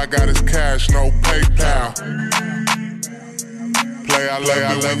 All I got is cash, no PayPal.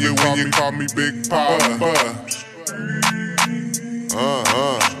 I love you when you call me Big Papa.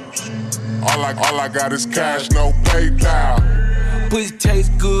 All I got is cash, no PayPal. Pussy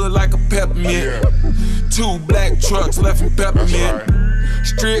taste good like a peppermint. 2 black trucks left in peppermint.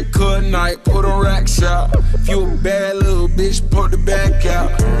 Strip cut night, put on racks out. If you a bad little bitch, put the back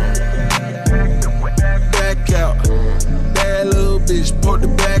out. Back out. Bad little bitch, put the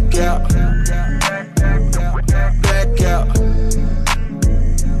back out. Back out.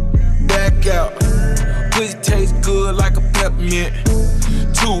 Back out. Pussy tastes good like a peppermint.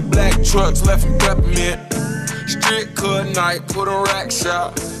 2 black trucks left in peppermint. Strip cut night, put on racks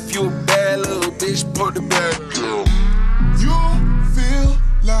out. If you a bad little bitch, put the back out. You feel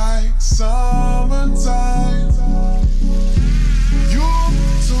like summertime. You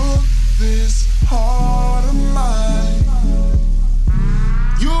took this heart of mine.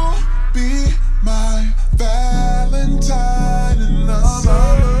 You'll be my Valentine in the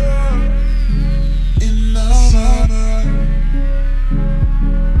summer. In the summer.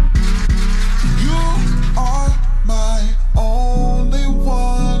 You are my only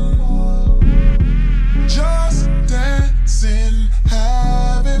one. Just dancing,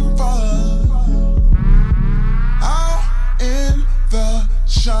 having fun. Out in the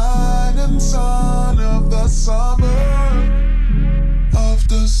shining sun of the summer. Of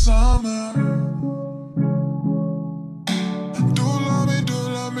the summer. Do love me, do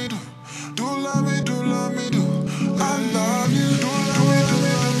love me, do. Do love me, do love me, do. I love you. Do love me, do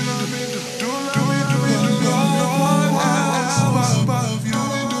love me, do. Do love me, do no one else above you. Do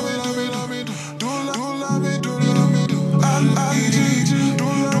love me, do love me, do. I need you. Do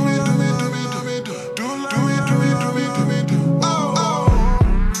love me, do me, do. Do love me, do me, do. Oh, oh.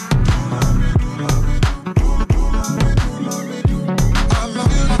 Do love me, do love me, do. Do love me, do love me, do. I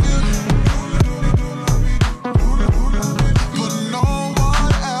love you. But no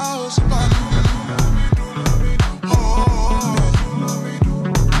one else but you. Oh,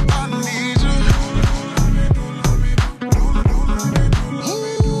 I need you.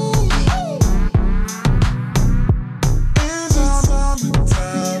 Is it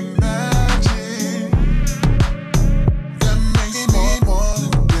summertime magic that makes me wanna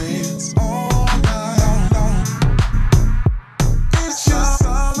dance all night long? It's just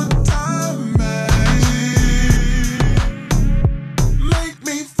summertime magic. Make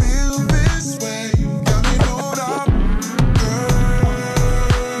me feel this way. Got me hold up, girl.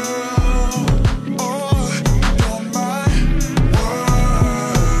 Oh, you're my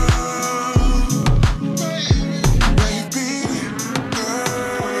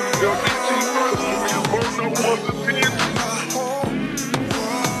world, baby, girl. My whole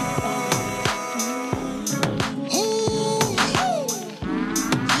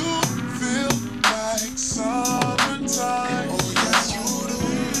you feel like summertime. Oh yes you do.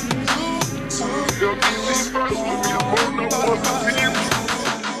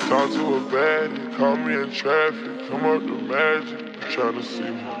 Talk to a baddie, call me in traffic, come up to magic, tryna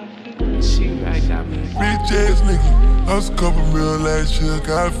see me. Bitch ass nigga, lost a couple mil last year,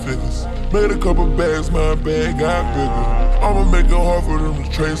 got figures. Made a couple bags, my bag got bigger. I'ma make it hard for them to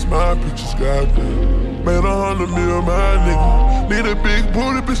trace my pictures, goddamn. Made 100 mil, my nigga. Need a big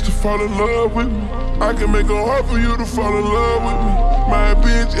booty bitch to fall in love with me. I can make it hard for you to fall in love with me. My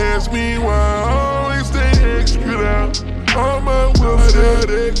bitch asked me why I always stay extra out. All my whips had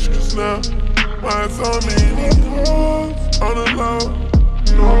extras now. Why so many hoes on the low?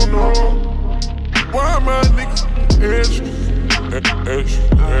 No. Why my niggas extra? Extra.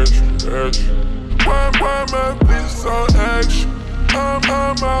 Why my bitch so extra?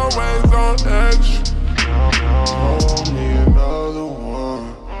 I'm always on extra. Hold me another one.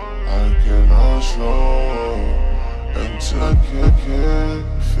 I cannot slow until I can't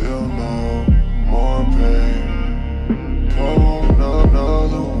feel no more pain. Hold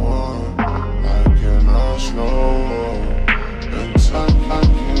another one. I cannot slow until I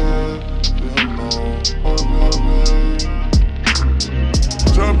can't feel no more pain.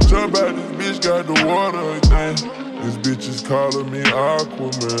 Jump out, this bitch got the water again. This bitch is calling me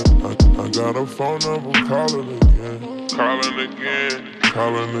Aquaman. I got a phone number, calling again.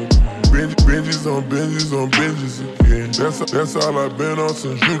 Binges on binges again. That's all I've been on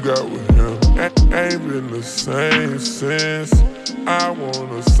since you got with him. Ain't been the same since. I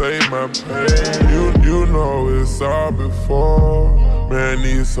wanna save my pain. You know it's all before. Man,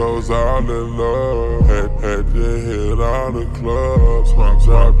 these hoes all in love. Had to hit all the clubs.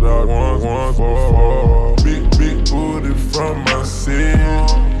 Dropped out once before. Big booty from my city.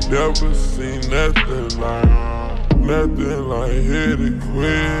 Never seen nothing like hit it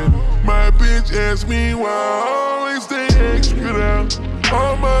quick. My bitch asked me why I always stay extra out.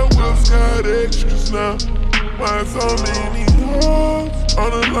 All my whips got extras now. Why so many hoes on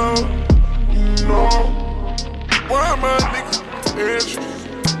the low? No. Why my niggas extra?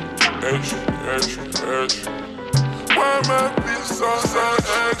 I'm at this side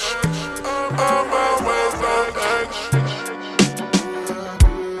action. I'm always like action.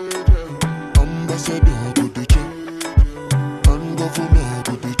 Ambassador go the check, and governor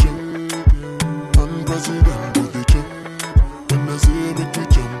go the check, and president go the check. When I say make we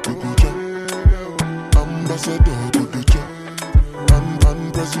jump, we go jump. Ambassador go the check, and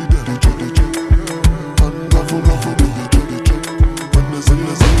president go the check, and governor go the check. When I say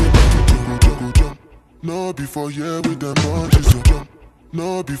make we jump, we go jump. No before yeah with them bunches of jump.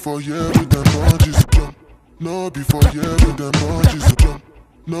 No before yeah with them bunches of jump. No before yeah with them bunches of jump.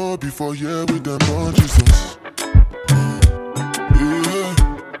 No before yeah with them on Jesus. Yeah,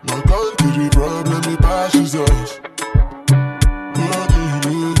 my country problem it passes us.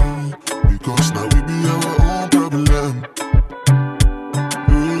 Because now we be our own problem.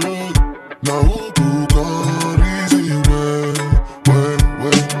 Yeah, now who come easy well.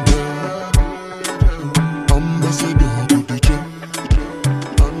 Ambassador to the check,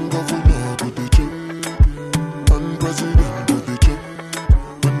 and governor to the check, and president to the check.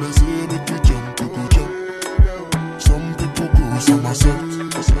 When I say make we jump, we go jump. Some people go somersault.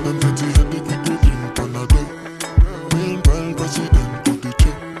 Them dirty headache, we go drink Panadol. Meanwhile, president to the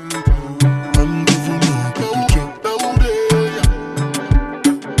check, and governor to the check. Now there,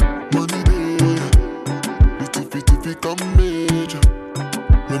 money there. The tiffy come major.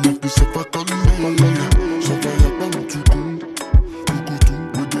 We make the suffer come major. Suffer ya bang to go. You go to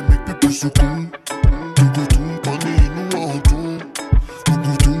where they make people so cool. You go to money in no one to.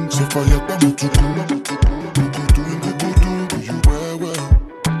 Fire come to do you well,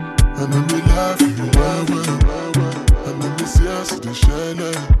 and then they laugh you well, and then they see us the shell,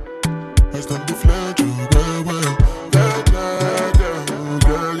 I stand the flank you well,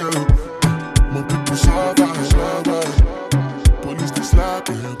 my people survive, police they slap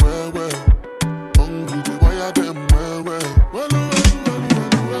them well, hungry they wire them well,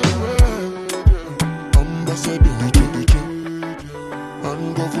 ambassador to the check, and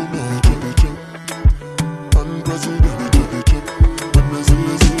governor to the check, and president to the check. When I say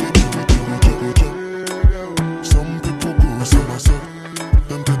jump. Some people go somersault.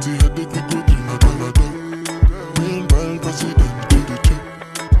 Them dirty headache we go drink Panadol. Meanwhile, president to the check,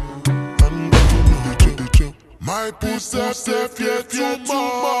 and governor to the check. My pussy safe yet too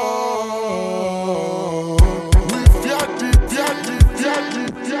more. We fiat it.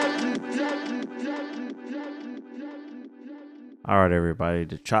 All right, everybody,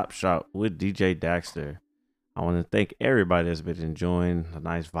 the Chop Shop with DJ Dakster. I want to thank everybody that's been enjoying the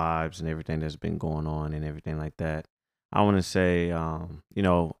nice vibes and everything that's been going on and everything like that. I want to say, you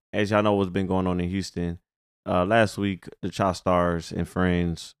know, as y'all know what's been going on in Houston, last week, the Chop Stars and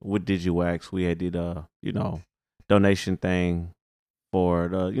friends with DigiWax, we had did a, you know, donation thing for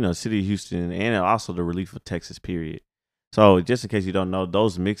the, you know, city of Houston and also the relief of Texas, period. So just in case you don't know,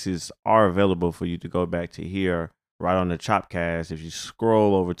 those mixes are available for you to go back to hear right on the Chopcast. If you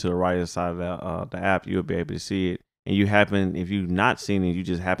scroll over to the right side of the app, you'll be able to see it. And if you've not seen it, you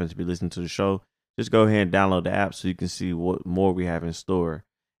just happen to be listening to the show, just go ahead and download the app so you can see what more we have in store.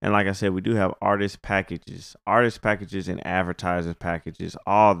 And like I said, we do have artist packages and advertisers packages,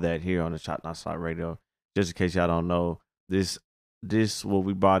 all that here on the Chop Not Slot Radio. Just in case y'all don't know, this what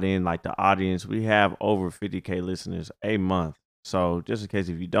we brought in, like the audience, we have over 50K listeners a month. So just in case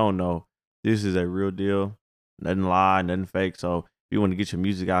if you don't know, this is a real deal. Nothing lie, nothing fake. So if you want to get your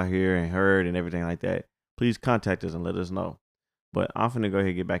music out here and heard and everything like that, please contact us and let us know. But I'm finna go ahead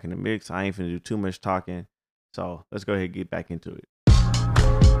and get back in the mix. I ain't finna do too much talking. So let's go ahead and get back into it.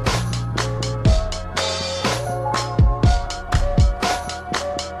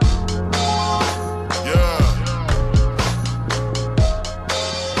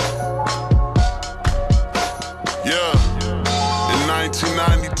 Yeah. In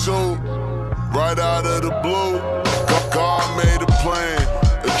 1992, right out of the blue, God made a plan,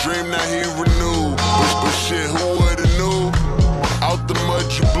 a dream that he renewed. But shit, who would've knew? Out the mud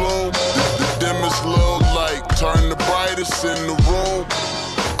you bloom, the dimmest little light turn the brightest in the room.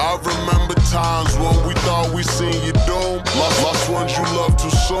 I remember times when we thought we seen you doom. Lost ones you loved too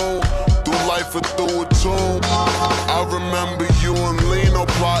soon, through life or through a tomb. I remember you and Lino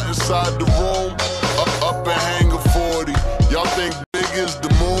plot inside the room, up and hanging 40. Y'all think big is the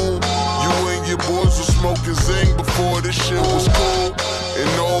moon? You and your boys were smoking zing before this shit was cool. And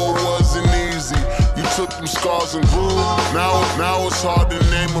no, it wasn't easy. You took them scars and grew. Now it's hard to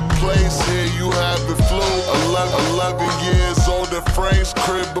name a place. Here you have it flew. 11 years old at Frank's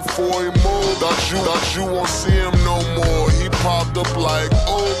crib before he moved. Thought you won't see him no more. He popped up like,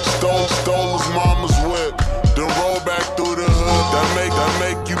 oh, stole his mama's whip. Then rolled back through the hood That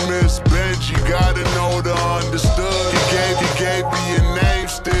make you miss Benji. Gotta know the understood. He gave me your name,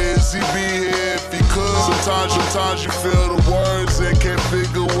 Stiz. He be here if he could. Sometimes you feel the words and can't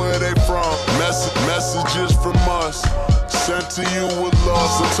figure where they from. Messages from us, sent to you with love.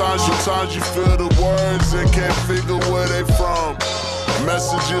 Sometimes you feel the words and can't figure where they from.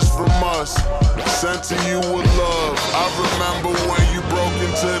 Messages from us, sent to you with love. I remember when you broke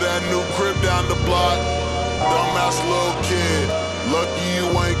into that new crib down the block. Dumbass little kid, lucky you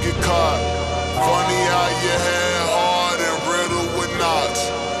ain't get caught. Funny how your head hard and riddled with knots.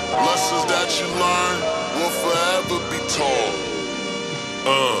 Lessons that you learn will forever be taught.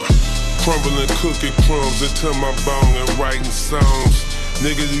 Crumbling cookie crumbs into my bone and writing songs.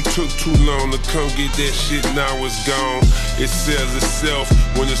 Nigga, you took too long to come get that shit, now it's gone. It sells itself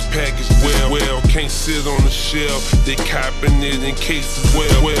when it's packaged well. Can't sit on the shelf, they copping it in cases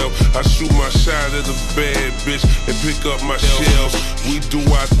well. I shoot my shot at a bad bitch and pick up my shells. We do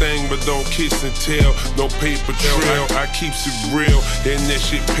our thing but don't kiss and tell, no paper trail. I keeps it real and that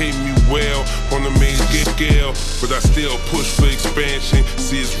shit pay me well on the main scale. But I still push for expansion,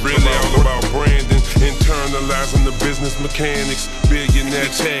 see it's really all about branding. Internalizing the business mechanics, billionaire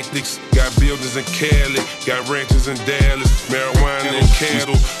tactics. Got buildings in Cali, got ranches in Dallas, marijuana and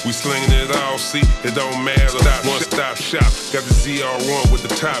cattle. We slinging it all, see, it don't matter. One-stop shop, got the ZR1 with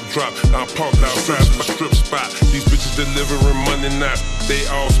the top drop. I'm parked outside my strip spot. These bitches delivering money, not they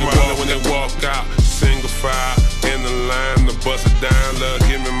all smiling when they walk out. Single file in the line, the bust it down. Love,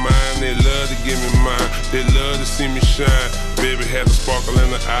 give me mine, they love to give me mine. They love to see me shine. Baby had a sparkle in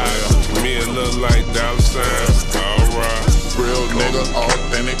the eye. Me a little like dollar signs. Alright. Real nigga,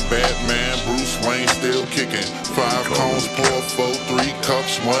 authentic Batman, Bruce Wayne still kicking. 5 cones, pour 4, 3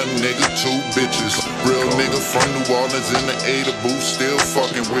 cups, 1 nigga, 2 bitches. Real nigga from New Orleans in the A to booth, still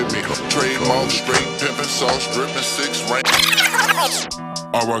fucking with me. Trademark, straight pimpin', sauce drippin', 6 rank.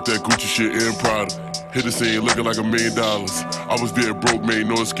 I rock that Gucci shit in Prada. Hit the scene looking like $1 million. I was dead broke, made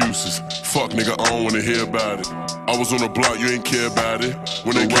no excuses. Fuck nigga, I don't wanna hear about it. I was on the block, you ain't care about it.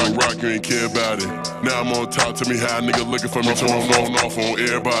 When they rock, you ain't care about it. Now I'm on top, tell me how a nigga looking for me. Turn off on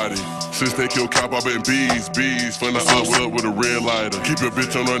everybody. Since they kill cop, I been bees. From the up with a red lighter. Keep your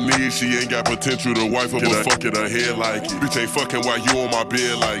bitch on her knees, she ain't got potential to wife her, but fuck it, her head like it. Bitch ain't fucking while you on my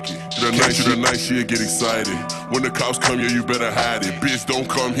bed like it. The night she'll get excited. When the cops come here, you better hide it. Bitch, don't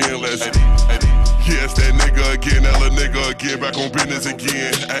come here unless yes, that nigga again, Ella nigga again, back on business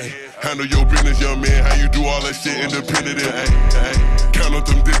again. Ay, handle your business, young man. How you do all that shit independent? Count up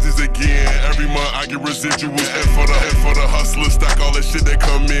them digits again. Every month I get residuals. And for the hustlers, stock all that shit that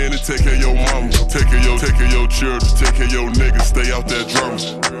come in and take care of your mama, take care of your children, take care of your niggas. Stay out that drama.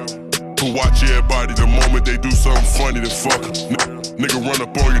 To watch everybody the moment they do something funny, then fuck 'em. Nigga run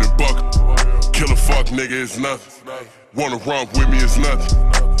up on you, then buck 'em. Kill a fuck nigga, it's nothing. Wanna romp with me, it's nothing.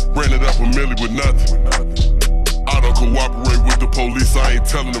 Ran it up a milli with nothing. I don't cooperate with the police, I ain't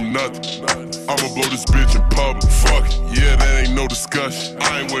telling them nothing. I'ma blow this bitch in public, fuck it. Yeah, that ain't no discussion.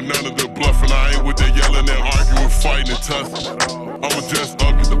 I ain't with none of the bluffing, I ain't with the yelling and arguing, fighting and tussling. I'ma just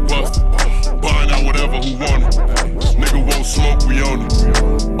up at the bus, buying out whatever who want it. Nigga won't smoke, we own it.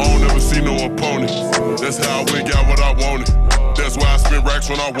 I don't ever see no opponent. That's how I went, got what I wanted. That's why I spend racks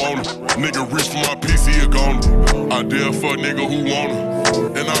when I want it. Nigga reach for my PC, a gone. I dare fuck nigga who want it.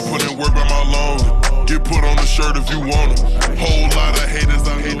 And I put in work by my loan. Get put on the shirt if you want it. Whole lot of haters,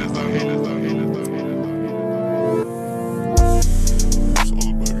 I hate it.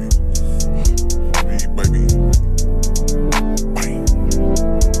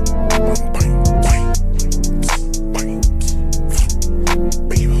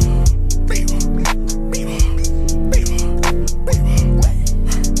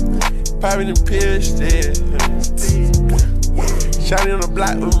 Popping the pills still. Shawty on the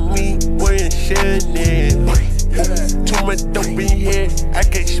block with me, wearing Chanel. Too much dope in here, I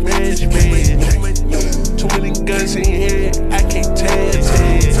can't smash, man. Too many guns in here, I can't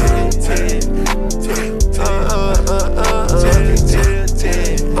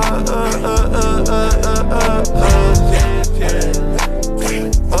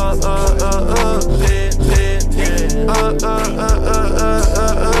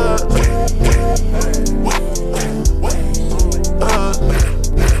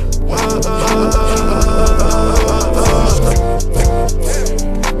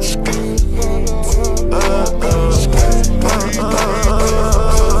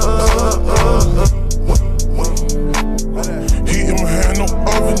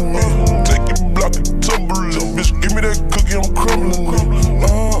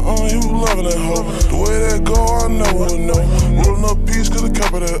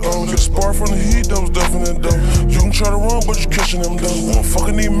try to run, but you catching them though.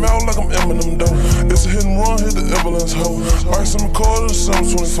 Fucking need mouth like I'm Eminem though. It's a hit and run, hit the ambulance hoe. Ice in the car, the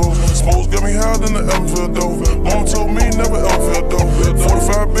 724. Smoke got me higher than the Ellenfield though. Mama told me never Ellenfield though.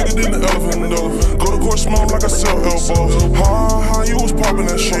 45 bigger than the elephant though. Go to court, smell like I sell elbows. Ha, you was popping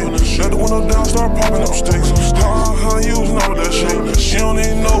that shit. Let the window down, start popping up sticks. Ha, you was not with that shit. She don't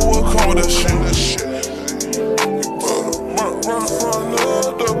even know what come with that shit.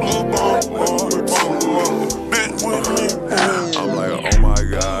 I'm like, oh my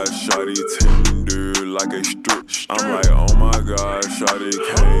god, shawty tender like a strip. I'm like, oh my god, shawty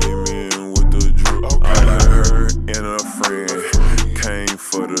came in with the drip. I'm like, her and her friend came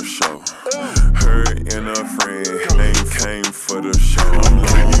for the show. Her and her friend came for the show. I'm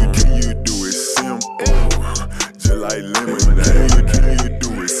like, can you do it simple? Just like lemonade. Can you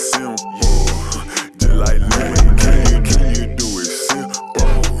do it simple? Just like lemonade. Can you do it simple?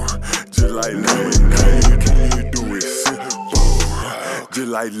 Just like lemonade. Can you do it simple? Just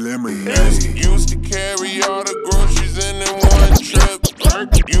like lemonade. Used to carry all the groceries in one trip.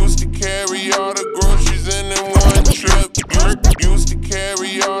 Used to carry all the groceries in one trip. Used to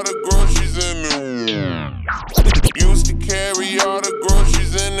carry all the groceries in Used to carry all the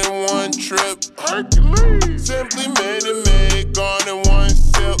groceries in one trip. Simply made, gone in one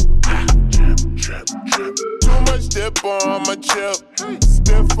sip. Too much dip on my chip.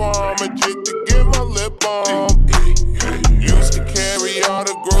 Stiff on my jig to get my lip on. Used to carry all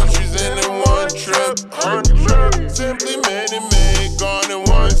the groceries in one trip. Simply made, gone in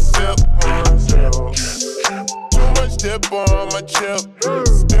one sip. Too much dip on my chip.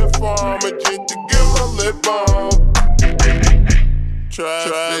 Stiff on my jig to get my lip on.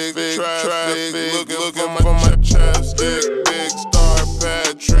 Traffic, looking for my chapstick. Big Star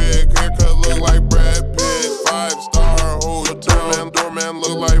Patrick, haircut look like Brad Pitt. 5-star hotel, doorman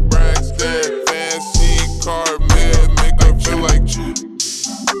look like Braxton. Fancy carpet, make her feel like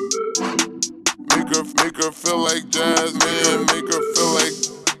make her feel like Jasmine. Make her feel like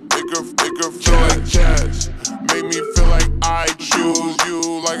jazz. Make me feel like I choose you,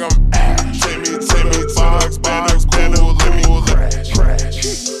 like I'm take me box, cool, let me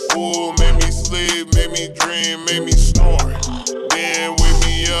crash. Ooh, make me sleep, make me dream, make me snore. Then wake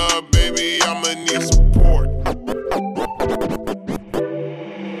me up, baby, I'ma need support.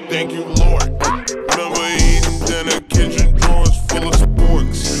 Thank you, Lord. Remember eating dinner, kitchen drawers full of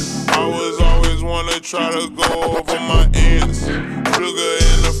sporks. I was always wanna try to go over my ants. Sugar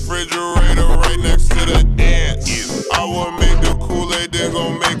in the refrigerator right next to the ants. I would make the Kool-Aid, they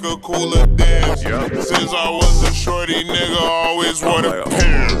gon' make a cooler dance. Since I was a shorty nigga, always wore the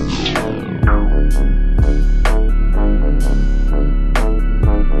pants.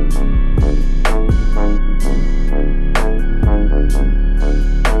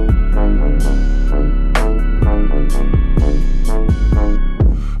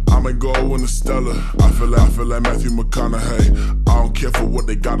 In the Stella, I feel like Matthew McConaughey. I don't care for what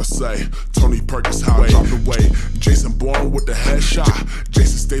they gotta say. Tony Perkins, how I dropped away. Jason Bourne with the headshot.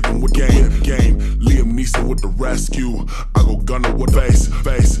 Jason Statham with game. Liam Neeson with the rescue. I go Gunner with face.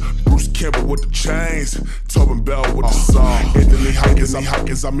 Bruce Campbell with the chains. Tobin Bell with the saw. Anthony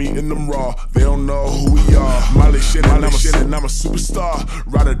Hopkins, I'm eating them raw. They don't know who we are. Miley Shannon, I'm a superstar.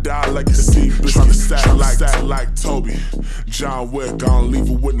 Ride or die like a sea. Trying to stack like Toby. John Wick, I don't leave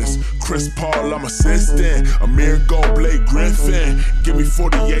a witness. Chris Paul, I'm assistant. Amir Gold, Blake Griffin. Give me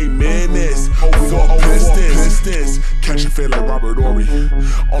 48 minutes. Over Pistons. Catch a fade like Robert Ory.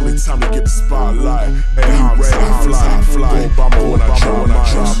 Only time to get the spotlight. Hey, I'm ready to fly. Obama when I try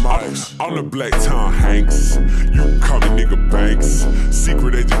mics. I'm the Black Tom Hanks. You can call me nigga Banks.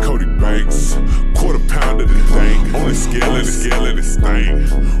 Secret agent Cody Banks. Quarter pound of the thing. On the scale of this thing.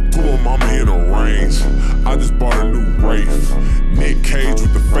 Put my mama in a range. I just bought a new Wraith. Nick Cage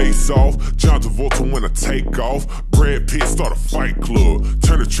with the face off. John Travolta when I take off. Brad Pitt start a fight club.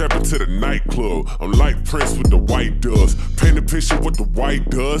 Turn the trap into the nightclub. I'm like Prince with the white does. Paint a picture what the white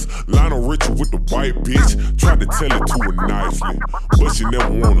does. Lionel Richie with the white bitch. Tried to tell it to her nicely, but she never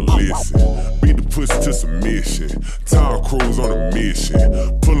wanna listen. Beat the pussy to submission. Tom Cruise on a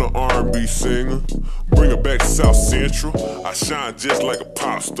mission. Pull an R&B singer. Bring her back to South Central. I shine just like a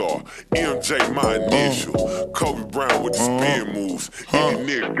pop star. MJ my initial. Kobe Bryant with the spin moves. Any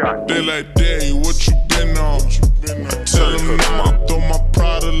nigga got they like, Daddy, what you been on? Tell them now, throw my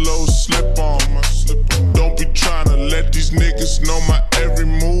Prada low slip on. Don't be trying to let these niggas know my every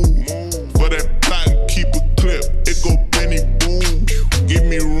move. For that plot and keep a clip, it go Benny boom. Give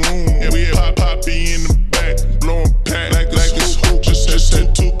me room, we had Poppy in the back, blowing pack like it's hoop. Just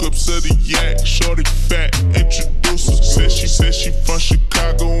had 2 cups of the yak, shorty fat, introduce her. Said she from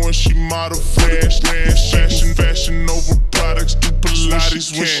Chicago and she model fresh, fashion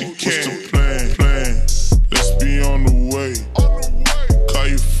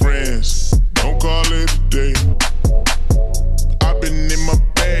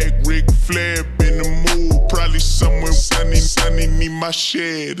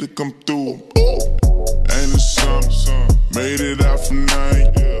shed to come through. Ain't it something? Made it out from 9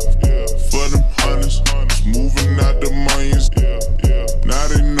 for them hundreds. Moving out the millions. Now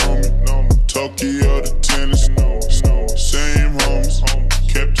they know me. Tokyo to tennis. Same homies.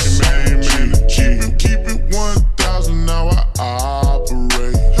 Kept your name in the Keep it 1,000. Now I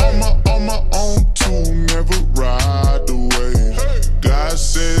operate on my own too. Never ride the wave. God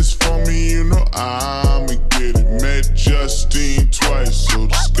says for me, you know I'ma get it. Met Justine twice, so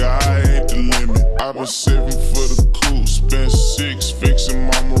the sky ain't the limit. I've been saving for the coupe, spent 6 fixing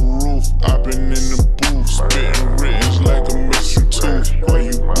mama roof. I've been in the booth, spitting writtens like a missing tooth. While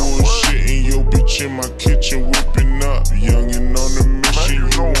you bullshitting, your bitch in my kitchen whipping up. Youngin' on the mission, you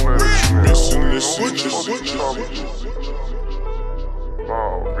want what you missing? Listen,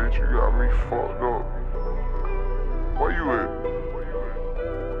 Nah, bitch, you got me fucked up. Where you at?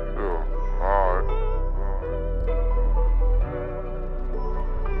 Yeah, alright.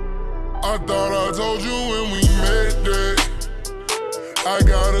 I thought I told you when we met that I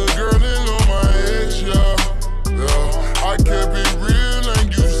got a girl in on my edge, yeah. I kept it real and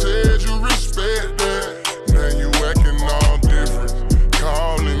you said you respect that. Now you acting all different,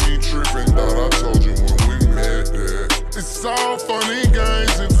 calling me tripping. Thought I told you when we met that. It's all funny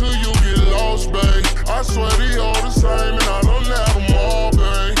games until you get lost, babe. I swear they all the same and I done had them all,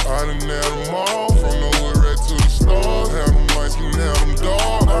 babe. I done had them all, from the hood right to the stars. Had them lights and had them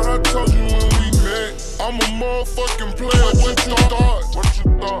dark. Thought I told you when we met, I'm a motherfucking player. What you thought? What you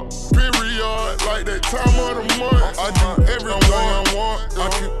thought? Period, like that time of the month. I do everything I want. I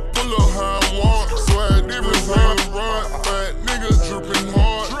can pull up how I want. Swag different how to run. Fat nigga dripping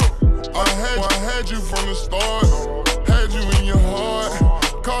hard. I had you from the start. Had you in your heart.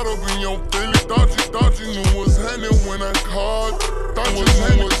 Caught up in your feelings. Thought you knew what's happening when I called. Thought you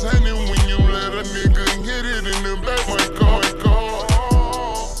knew what's happening when you let a nigga hit it in the back. My car.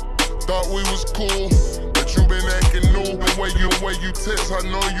 Thought we was cool, but you been acting new. The way you text, I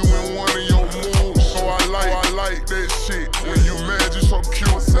know you in one of your moods. So I like that shit. When you mad, you so cute.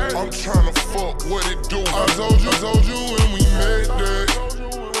 I'm tryna fuck what it do. I told you when we met that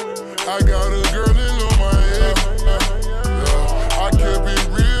I got a girl in on my head. I kept it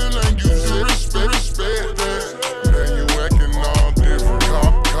real and you should respect that. Now you acting all different,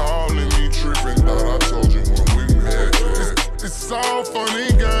 calling me tripping. Thought I told you when we met that. It's all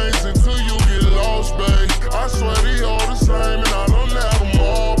funny games until you get lost, babe. I swear they all the same and I done had them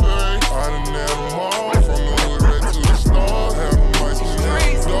all, babe. I done had them all, from the hood right to the stars. Had them lights and had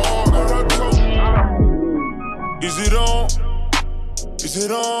them dark. Thought I told you. Is it on? Is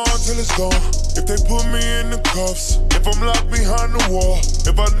it on till it's gone? If they put me in the cuffs, if I'm locked behind the wall,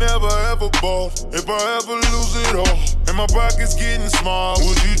 if I never ever bought, if I ever lose it all, and my pocket's getting small,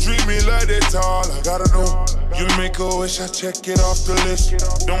 would you treat me like that tall? I gotta know. You make a wish, I check it off the list.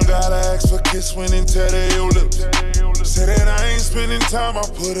 Don't gotta ask for kiss when it tear your lips. Say that I ain't spending time, I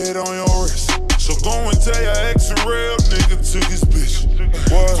put it on your wrist. So go and tell your ex a real nigga took his bitch.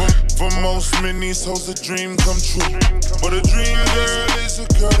 What? For most men, these hoes a dream come true. But a dream girl is a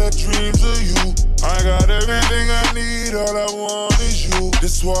girl that dreams of you. I got everything I need, all I want is you.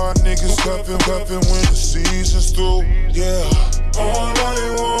 This why niggas cuffin' when the season's through. Yeah. All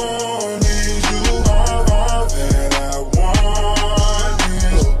I want is you. All that I want is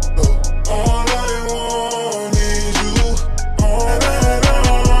you. All I want is you. All that I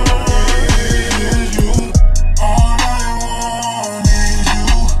want is you. All I want is you.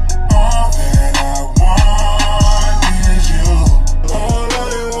 All that I want is you. All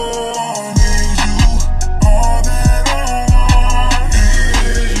I want is you. All that I want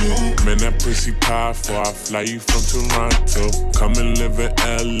is you. Man, that pussy powerful. I fly you from Toronto. Come and live in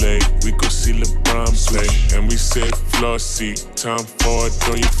LA. We go see LeBron play. And we sit floor seat. Time forward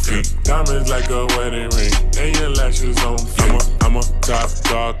on your feet. Diamonds like a wedding ring. And your lashes on fleek. I'm a top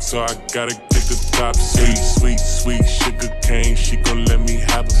dog, so I gotta get the top seat. Sweet sugar cane. She gon' let me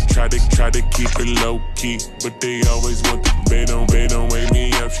have them. Try to keep it low key, but they always want the bait. Don't wake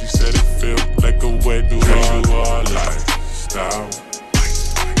me up. She said it feel like a wet all lifestyle.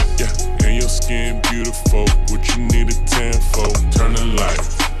 Yeah, and your skin beautiful. What you need a tan for? Turn the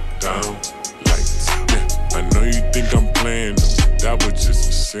lights down, lights. Yeah, I know you think I'm playing. That was just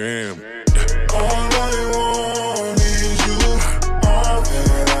a sim. Yeah. All I want is you. All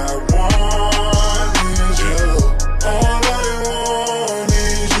that I want is you. All I want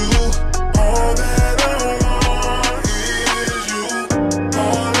is you. All that I want is you.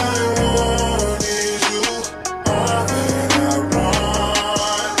 All I want is you. All that I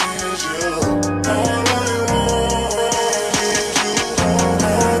want is you. All I want is you. All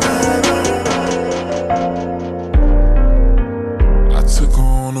that I want.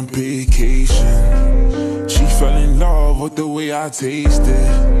 taste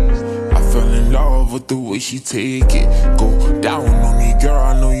it. I fell in love with the way she take it. Go down on me, girl,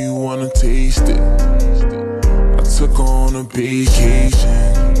 I know you wanna taste it. I took her on a vacation.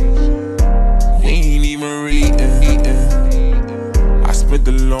 We ain't even really eating. I spent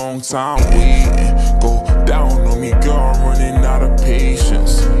a long time waiting. Go down on me, girl, I'm running out of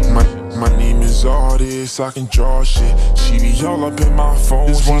patience. My name is Artist, I can draw shit. She be all up in my phone,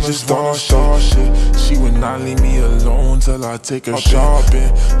 she just wanna start shit. She would not leave me alone till I take her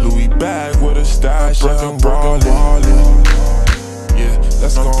shopping. Louis bag with a stash, Birkin wallet. Yeah,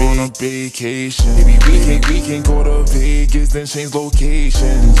 let's go on a vacation. Maybe we can go to Vegas, then change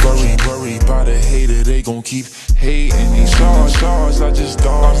locations. Worry about a hater, they gon' keep hating. These charge, I just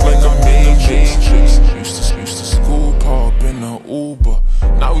dodge like a matrix. Used to school, pop in the Uber.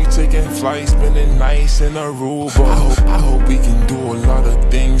 Now we taking flights, spending nights in Aruba. I hope we can do a lot of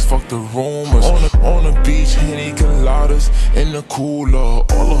things, fuck the rumors. On the beach, Henny coladas in the cooler. All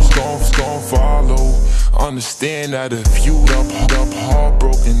those gon' follow. Understand that if you up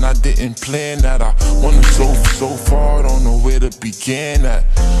heartbroken, I didn't plan that. I wanna so far, don't know where to begin at.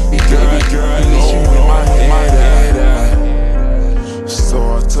 Girl, at least you in my head at.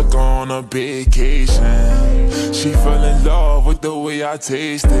 So I took her on a vacation. She fell in love with the way I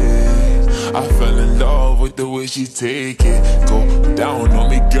taste it. I fell in love with the way she take it. Go down on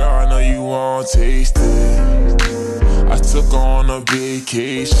me, girl, I know you wanna taste it. I took her on a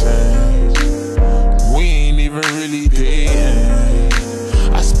vacation. We ain't even really dating.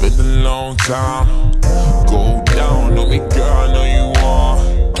 I spent a long time. Go down on me, girl, I know you want.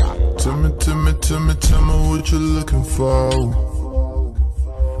 Tell me what you're looking for.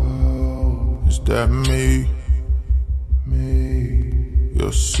 Is that me?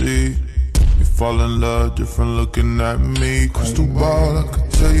 You'll see. You fall in love, different looking at me. Crystal ball, I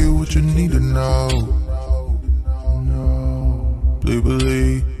could tell you what you need to know.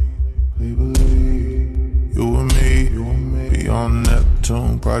 Believe. You and me, be on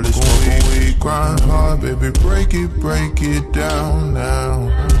Neptune, probably smoking weed. Grind hard, baby, break it down now.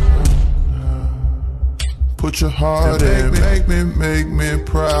 Put your heart in, make me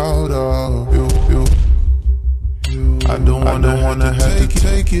proud of you. I don't wanna have to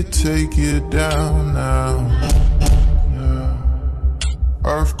take it down now.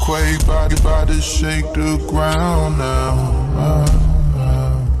 Earthquake, body shake the ground now.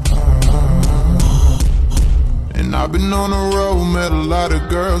 And I've been on the road, met a lot of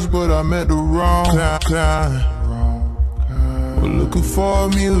girls, but I met the wrong kind. We're looking for a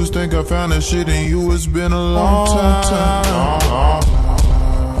muse, think I found that shit in you, it's been a long time.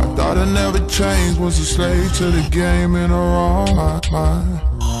 I thought I never changed, was a slave to the game in the wrong mind.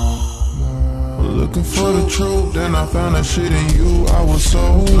 We're looking for the truth, then I found that shit in you, I was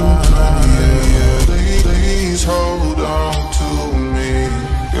so blind. Please hold on to me,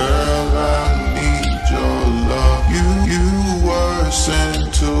 girl, I need your love. You were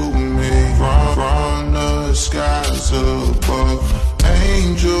sent to me from the skies above.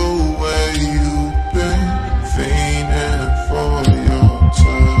 Angel, where you been? Fiending for your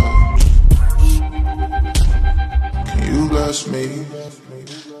touch. Can you bless me?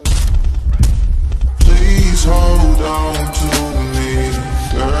 Please hold on to me,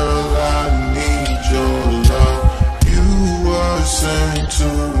 girl, I need your love. You were sent to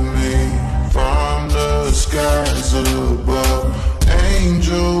me from the skies above.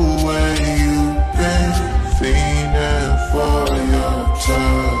 Angel, where you been? Fiending for your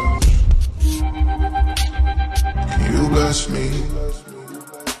touch. Can you bless me?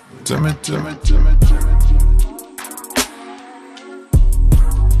 Tell me.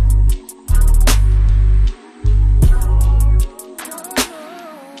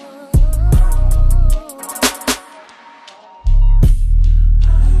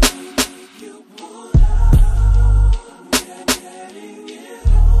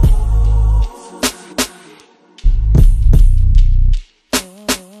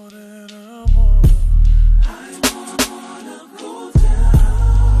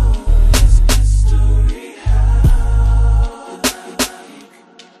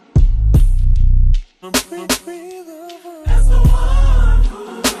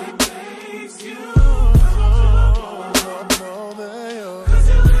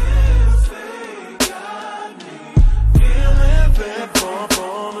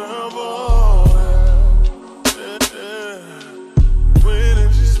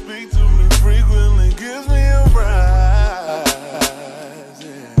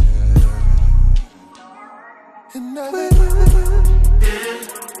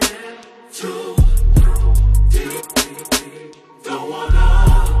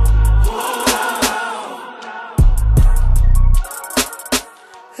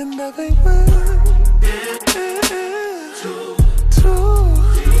 And I think we're too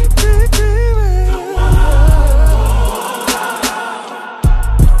deep, baby.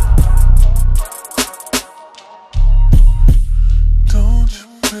 Don't you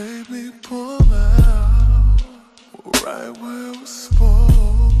make me pull out right where we're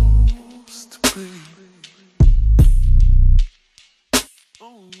supposed to be.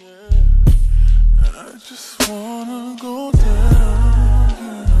 Oh yeah, I just wanna go down. You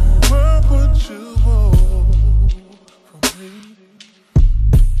know where would you go from me?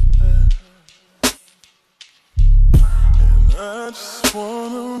 And I just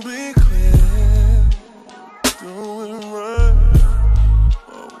wanna be clear, doing right.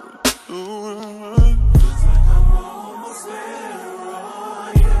 Feels like I'm almost there, oh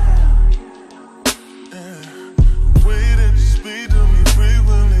yeah. The way that you speak to me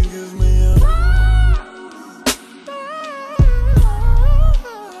frequently gives me a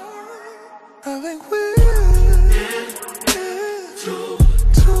I think we're too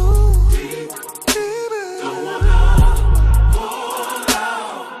deep, baby. Don't wanna pull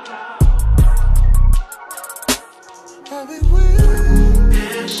out. I think we're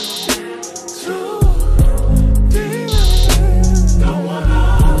too deep, don't wanna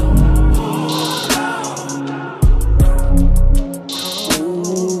pull out.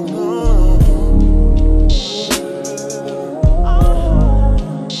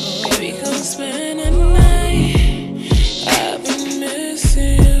 Baby, come spend the night. I've been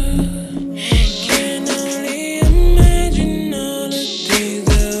missing you. Can only imagine all the things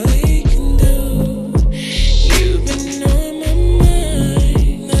that we can do. You've been on my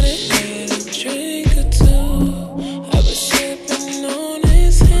mind. Not a had a drink or two. I've been sipping on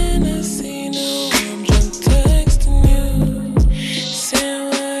this Hennessy. Now I'm drunk texting you, saying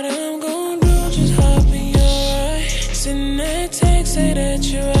what I'm gon' do. Just hop in your ride. Send that text, say that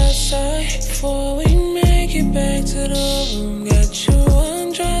you're outside. Before we make it back to the room, got you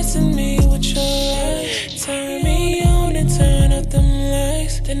undressing me with your eyes. Turn me on and turn up them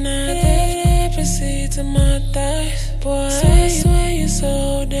lights. Then I let proceed to my thighs. Boy, I swear you're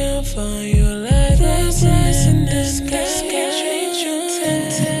so damn fine. You're like a blessing in the sky.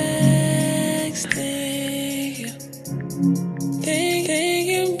 Texting you,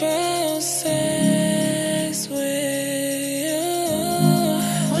 thinking about sex with you.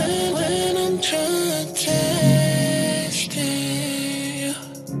 When I'm drunk texting you,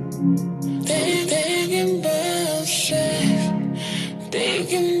 thinking about sex,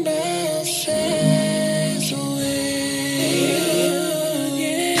 thinking about sex with you.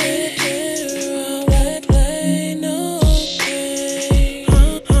 Yeah, I'll play no game.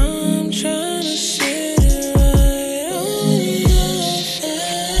 I'm trying to sit it right on your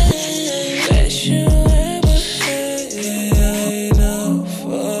face. Best you ever had, yeah, enough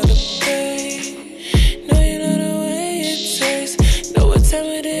for the pain. Know you know the way it tastes. Know what time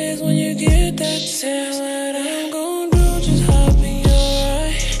it is when you get that text. What I'm gon' do, just hop in your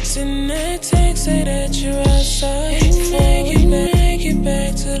ride. Send that text, say that you're outside. Before we make it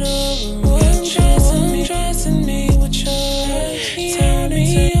back to the room, trusting me with your eyes. Turn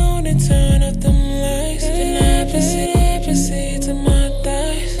me on and turn up them lights. Then I proceed to my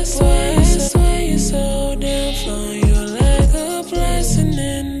thighs. I swear you're so damn fine. You're like a blessing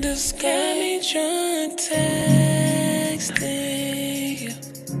in disguise. Got me drunk texting you,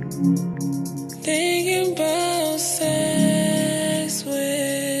 thinking about sex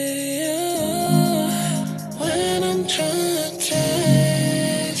with you. When I'm drunk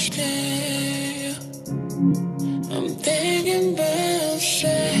texting you, I'm thinking about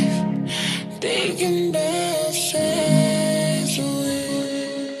sex, thinking about sex with you.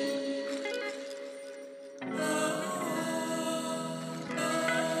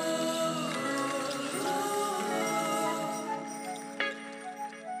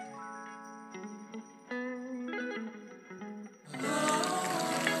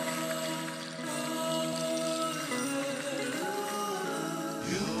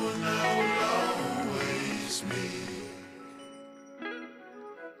 You and I will always meet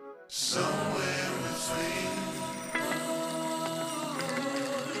somewhere between.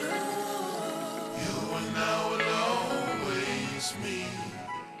 You and I will always meet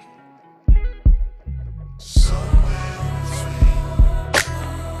somewhere between.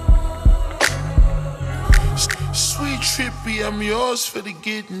 Sweet trippy, I'm yours for the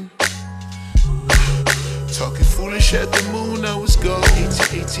getting. Talking foolish at the moon, I was gone.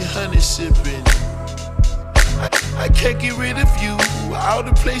 1800 sipping. I can't get rid of you. All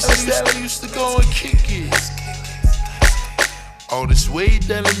the places that I used to go and kick it. All this weight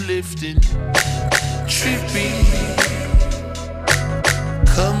that I'm lifting, trippy.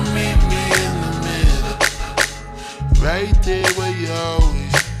 Come right there where you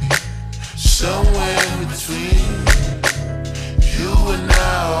always be. Somewhere in between, you and I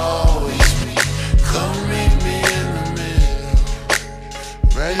always be. Come meet me in the middle,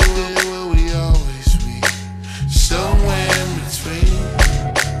 right there where we always be. Somewhere in between,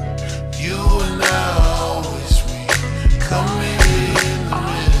 you and I always be. Come meet me in the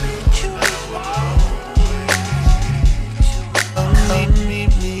middle. Come meet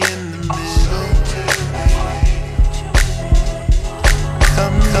me in the middle.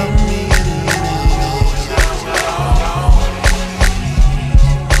 Come meet me in the middle.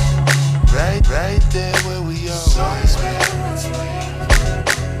 Right there where we always be.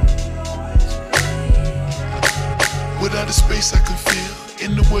 Without a space I can feel,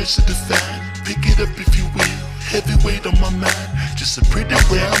 in the words to define. Pick it up if you will, heavyweight on my mind. Just a pretty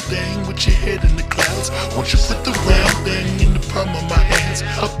round thing with your head in the clouds. Won't you put the round thing in the palm of my hands?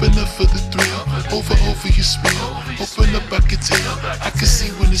 Up and up for the thrill, over your spill. Open up, I can tell, I can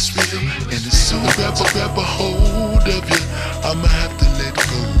see when it's real. And it's soon grab a hold of you. I'ma have to let go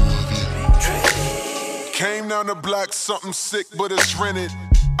of you. Came down the block, something sick, but it's rented.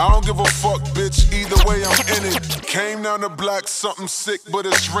 I don't give a fuck, bitch, either way I'm in it. Came down the block, something sick, but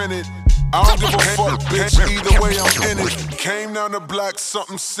it's rented. I don't give a fuck, bitch, either way I'm in it. Came down the block,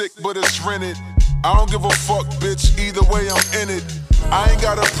 something sick, but it's rented. I don't give a fuck, bitch, either way I'm in it. I ain't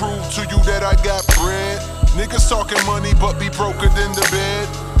gotta prove to you that I got bread. Niggas talking money, but be broker than the bed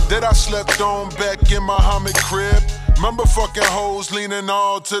that I slept on back in my Muhammad crib. Remember fucking hoes leaning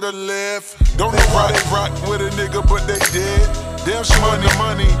all to the left. Don't know why they rock with a nigga, but they did. Damn, she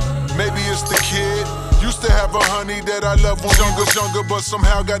money, maybe it's the kid. Used to have a honey that I loved when younger, but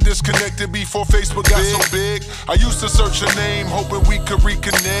somehow got disconnected before Facebook got so big. I used to search her name, hoping we could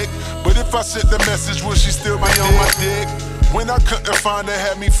reconnect. But if I sent the message, would she still be on my dick? When I couldn't find her,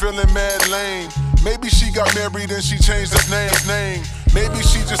 had me feeling mad lame. Maybe she got married and she changed his name. Maybe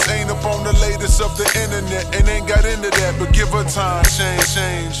she just ain't up on the latest of the internet and ain't got into that. But give her time,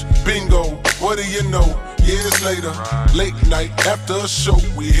 change. Bingo, what do you know? Years later, late night after a show,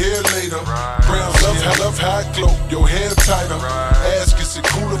 we here later. Brown love how I glow, your hair tighter. Ask, is it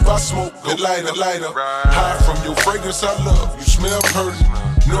cool if I smoke? Go lighter. High from your fragrance I love, you smell pretty.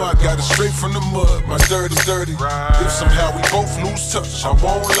 Know I got it straight from the mud, my dirty. If somehow we both lose touch, I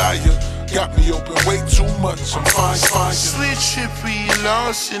won't lie ya. Got me open way too much, I'm fine. Sweet ship, we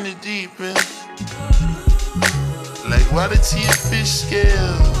lost in the deep end. Like water to your fish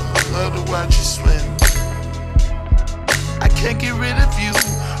scale, love to watch you swim. I can't get rid of you,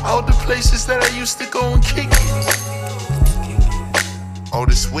 all the places that I used to go and kick it. All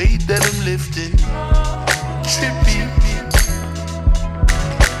this weight that I'm lifting, trippy.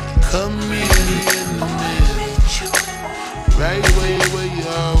 Come meet me in the middle, right where you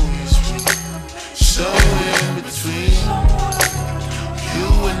always be. Somewhere in between, you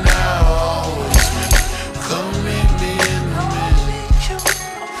and I always be. Come meet me in the middle,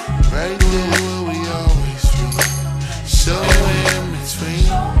 right there where we always be. Somewhere in between,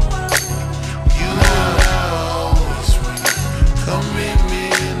 you and I always be. Come meet me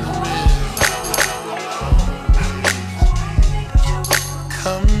in the middle.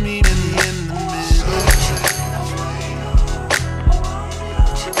 Come meet me in the middle.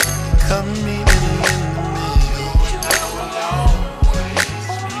 Come meet me in the middle.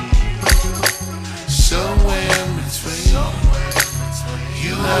 Somewhere in between,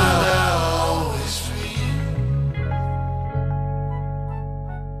 you and I always be.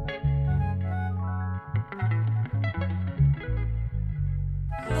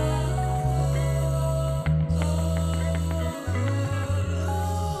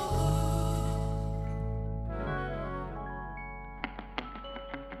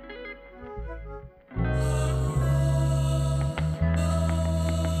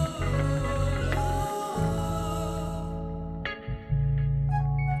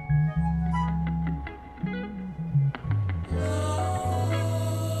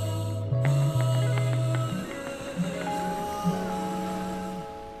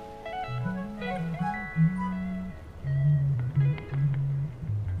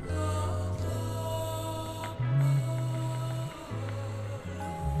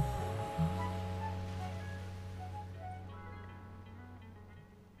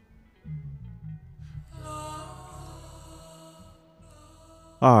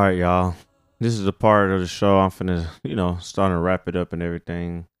 All right, y'all. This is the part of the show I'm finna, starting to wrap it up and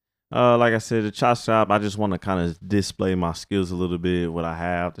everything. Like I said, the chop shop, I just want to kind of display my skills a little bit, what I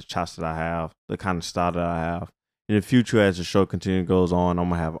have, the chops that I have, the kind of style that I have. In the future, as the show goes on, I'm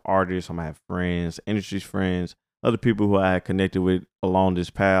going to have artists, I'm going to have friends, industry friends, other people who I had connected with along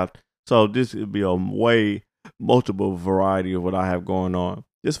this path. So this would be a way multiple variety of what I have going on.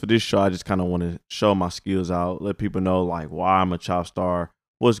 Just for this show, I just kind of want to show my skills out, let people know like why I'm a Chop Star,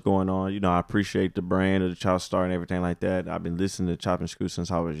 what's going on. You know, I appreciate the brand of the Chop Star and everything like that. I've been listening to Chop and Screw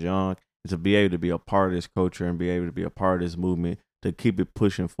since I was young. And to be able to be a part of this culture and be able to be a part of this movement, to keep it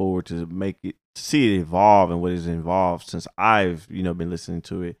pushing forward, to make it, to see it evolve and what is involved since I've, you know, been listening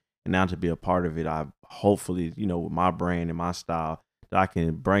to it. And now to be a part of it, I hopefully, you know, with my brand and my style, that I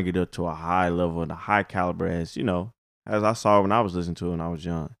can bring it up to a high level and a high caliber as, you know, as I saw when I was listening to it when I was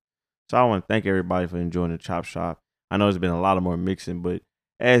young. So I want to thank everybody for enjoying the Chop Shop. I know there's been a lot of more mixing, but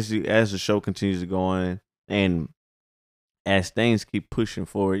as the show continues to go on and as things keep pushing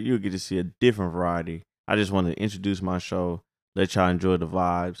forward, you'll get to see a different variety. I just want to introduce my show, let y'all enjoy the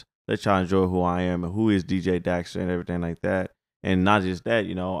vibes, let y'all enjoy who I am and who is DJ Dakster and everything like that. And not just that,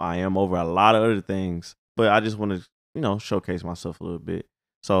 you know, I am over a lot of other things, but I just want to, you know, showcase myself a little bit.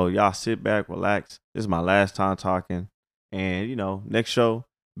 So y'all sit back, relax. This is my last time talking. And, you know, next show,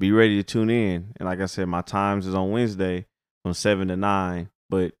 be ready to tune in. And like I said, my times is on Wednesday from 7 to 9.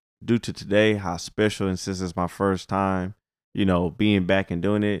 But due to today, how special, and since it's my first time, you know, being back and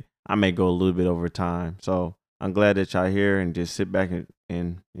doing it, I may go a little bit over time. So I'm glad that y'all here and just sit back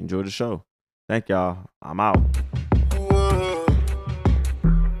and enjoy the show. Thank y'all. I'm out.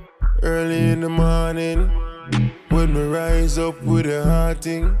 Early in the morning, when me rise up with a hard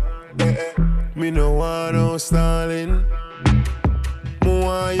thing, me no want no stalling. Me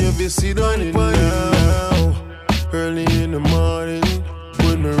want you to sit on it now. Early in the morning,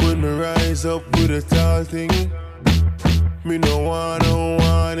 when me rise up with a tall thing, me no want no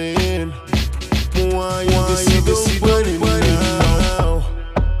warning. Me want you to sit on it now.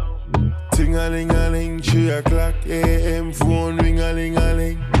 Ting-a-ling-a-ling, 3 o'clock a.m. phone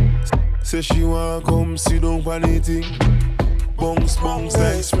ring-a-ling-a-ling. Say she want come sit down on the thing. Bounce, bounce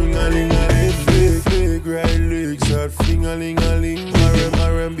like swing-a-ling-a-ling. Fake right legs start fling-a-ling-a-ling.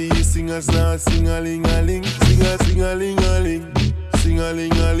 R&B singers start sing-a-ling-a-ling. Sing-a-ling-a-ling.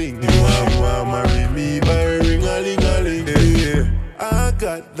 Sing-a-ling-a-ling. You want marry me by ring-a-ling-a-ling. Yeah. I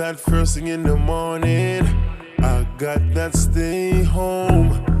got that first thing in the morning. I got that stay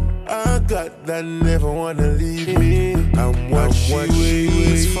home. I got that never wanna leave me. I'm what she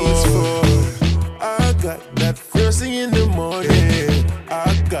waits for. I got that first thing in the morning.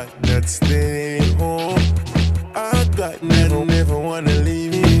 I got that stay home. I got that never wanna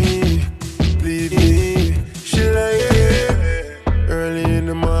leave me. Leave me. She like it. Early in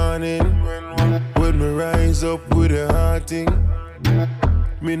the morning, when me rise up with a hard thing,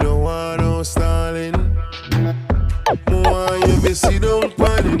 me no want no stalling. Me want you to sit down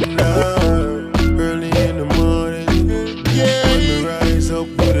on it now. Early in the morning, when me rise up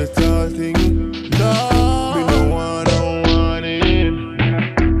with a tall thing, me no want no warning.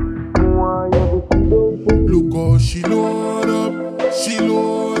 Look how she load up, she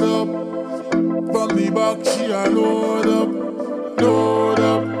load up. From the back she a load up, load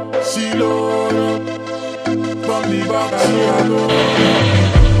up. She load up, from the back she a load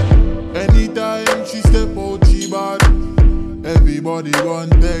up. Anytime she step out she bad. Everybody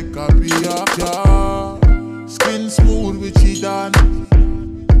gon' take a picture. Skin smooth with she done.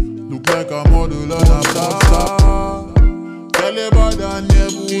 Look like a model on a star. Tell you better than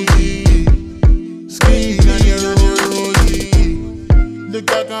your booty. Skin and your rosy. Look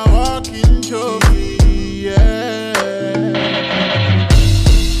like a walking trophy, yeah.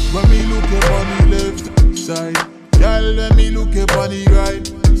 When me look up on the left side, girl, when me look up on the right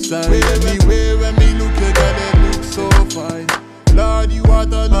side, when me look at girl, it look so fine. Lord, you are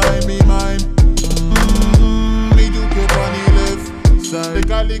the me mine. Me look up on the left side,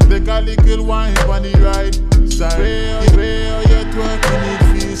 take a little wine on the right side. Where you twerking, it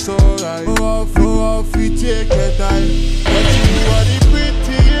feels so right. Oh, off, you take your time. But you are the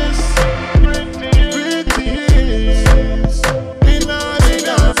prettiest in all the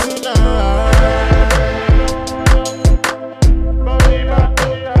dance tonight.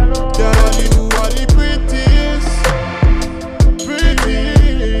 Girl, you are the prettiest in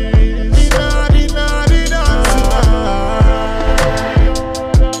all the dance tonight.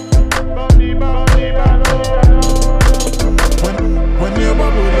 When you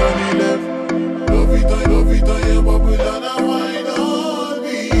bubble on the left, love it on your bubble and a wine on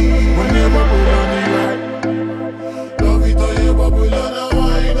me. When you bubble on the right, love it on your bubble and a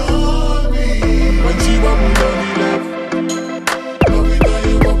wine on me. When she bubble on the left, love it on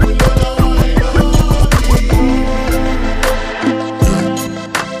your bubble and a wine on me.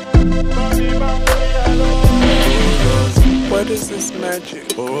 What is this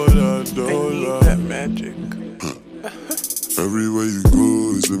magic? I need that magic. Everywhere you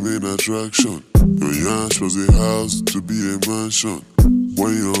go is the main attraction. young, chose a house to be a mansion.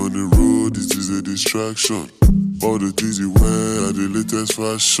 When you're on the road, it is a distraction. All the things you wear are the latest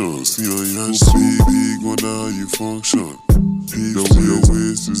fashion. See your young, big, wonder how you function. The way your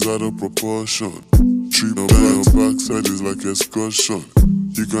waist is out of proportion. Trip on your backside is like excursion.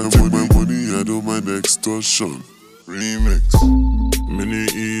 You can take my money, I don't mind extortion. Remix. Mini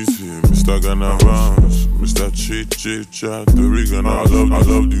easy, Mr. Ghana Bounce, Mr. Chit Chat, the rig. I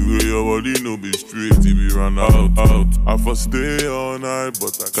love the way your body no be straight, it be run out. I for stay all night,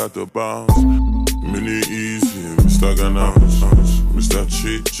 but I got to bounce. Mini easy, Mr. Ghana Bounce, Mr.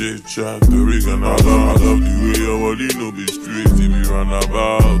 Chit Chat, the rig. I love the way your body no be straight, it be run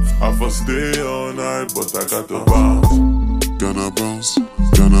about. I for stay all night, but I got to bounce. Ghana bounce,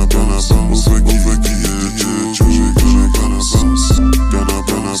 Ghana bounce, over key, yeah, Ghana bounce, Ghana bounce,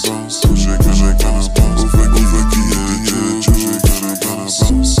 Ghana bounce, over key, yeah,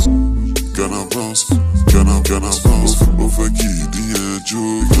 Ghana bounce, Ghana bounce, over key, yeah,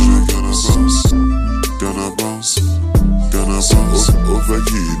 Ghana bounce, Ghana bounce, over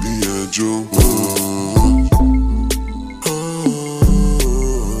key, yeah,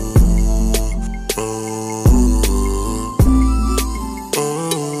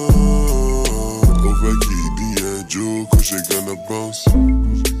 She gonna bounce.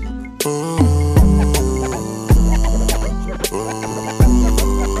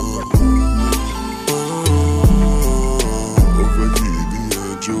 Over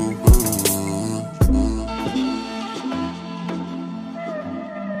here, Joe.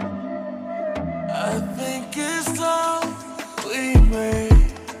 I think it's time we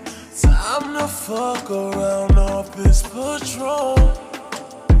made time to fuck around off this Patron.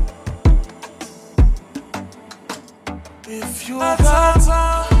 If you got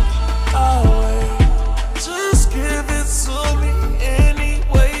time, I'll wait. Just give it to me any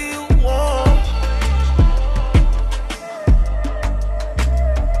way you want.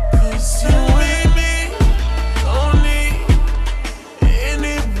 'Cause you and me don't need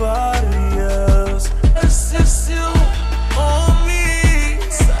anybody else. It's just you on me.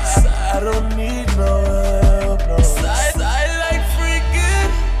 I don't need no help, no. I like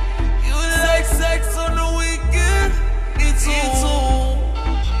freaking. You like sex on the weekend. Me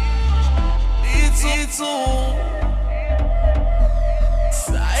too.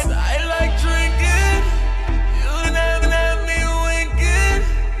 I like drinking. You never let me winking.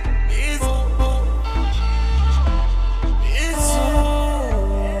 Me too.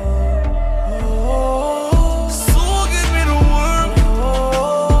 So give me the work.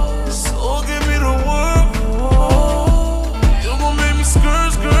 So give me the work. You gon' make me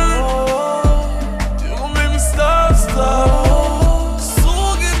skirt. You gon' make me stop.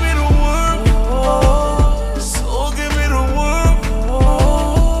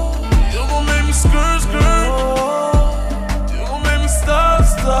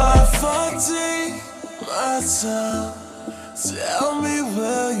 Tell me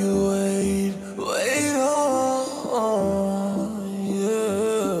where you wait on,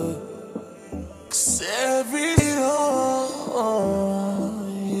 yeah. 'Cause every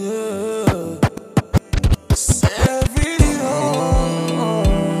yeah. 'Cause every yeah.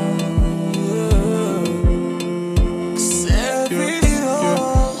 'Cause every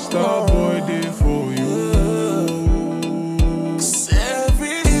Starboy did for you.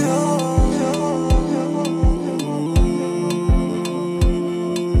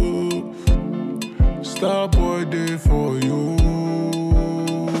 Starboy did for you.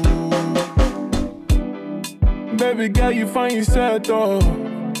 Baby girl, you find yourself though.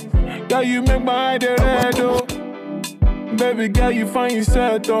 Girl, you make my eye red though. Baby girl, you find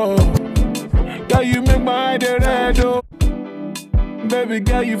yourself though. Girl, you make my eye red though. Baby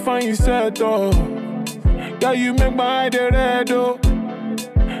girl, you find yourself though. Girl, you make my eye red though.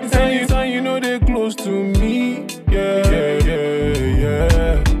 Anytime you know they close to me, yeah.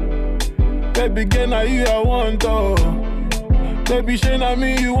 Baby girl, now you I want to. Baby, she na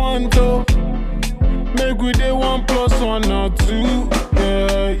me you want to. Make we day 1 + 1 or 2.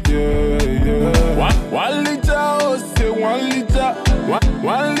 Yeah. 1 liter, oh say 1 liter.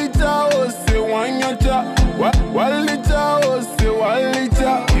 1 liter, oh say 1 yacha. 1 liter, oh say 1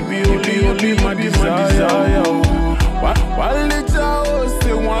 liter. It be only my desire. 1 liter, oh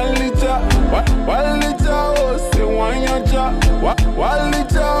say 1 liter. 1 liter, oh say 1 yacha. 1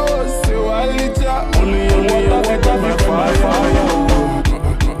 liter, oh say 1 liter. Only water got my fire.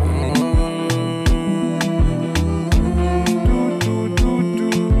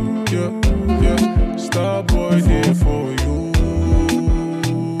 Starboy there for you.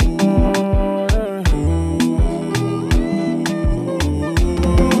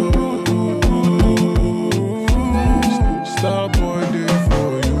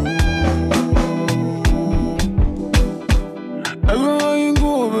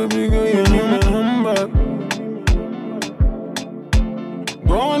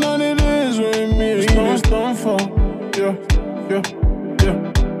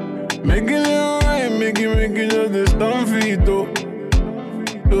 Make it little rain, make it just this dumb feet though.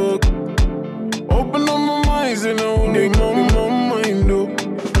 Open up my mind, say no, need my mind though.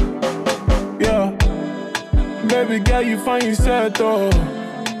 Yeah, baby girl, you find yourself though.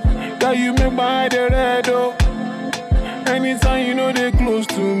 Girl, you make my head red though. Anytime you know they close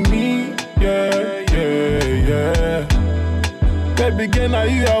to me, yeah. Baby girl, now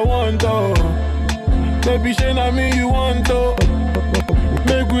you I want though. Baby, shey na me you want though.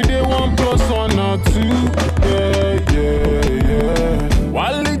 Make we dey 1 + 1 or 2, yeah.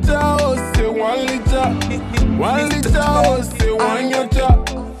 1 liter, oh say 1 liter. 1 liter, oh say 1 yacha.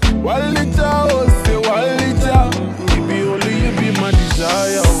 1 liter, oh say 1 liter. You be only, you be my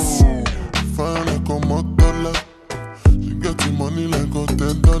desire. Fine like a $1. She get the money like a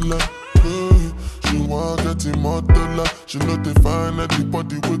 $10. She want get the $1. She know they find that the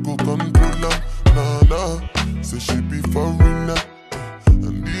body we go control her. Nah, say she be foreigner.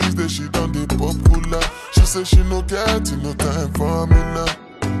 And these days she done the popular. She say she no get no time for me now.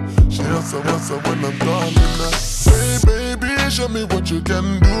 She answer when I'm calling her. Hey baby, show me what you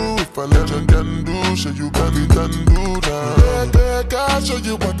can do. If I let you can do, show you can do that. I'll show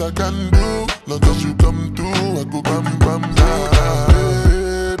you what I can do. Long as you come through, I go bam bam down.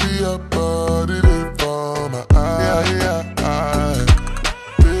 Baby, your body they for my eye.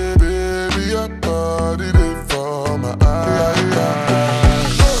 Baby, your body they for my eye.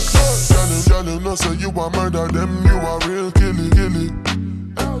 Girl, you know so you are murder them, you are real killy.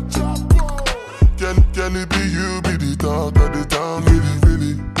 Girl, it be you be the talk of the town,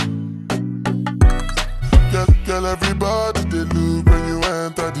 really. Girl, everybody they look when you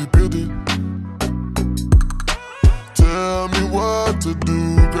enter the building. Tell me what to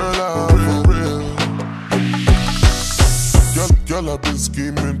do, girl, I'm for real. Girl, I've been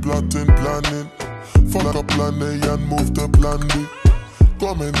scheming, plotting, planning. Fuck up plan A and move to plan B.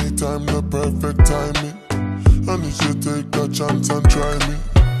 Come anytime, the perfect timing. And you should take a chance and try me.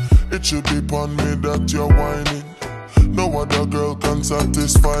 It should be upon me that you're whining. No other girl can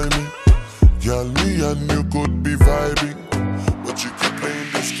satisfy me. Girl, me and you could be vibing, but you keep playing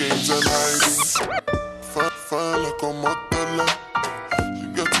these games and hiding. Fine like a $1. She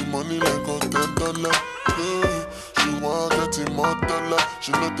get the money like a $10. She want get the $1.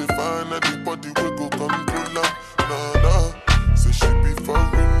 She know they find that the body will go control her. Nah, say she be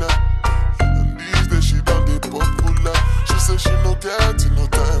foreigner. And these days she done the popular. She say she no get no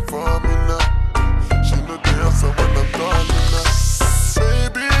time for me now. She know the answer when I'm calling her.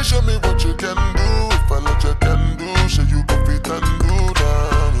 Baby, show me what you can do. If I let you can do, show you can fit and do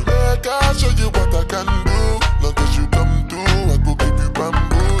that. Make I show you what I can do. Long as you come through, I go give you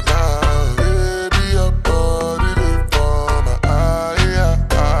bamboo down. Baby, your body they for my eye.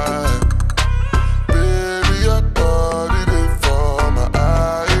 Baby, your body they for my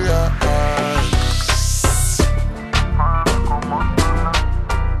eye.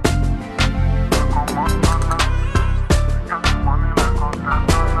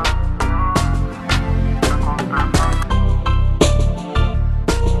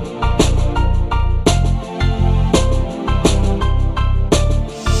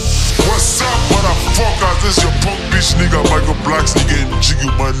 This your punk bitch nigga, Michael Blacks nigga, and Jiggy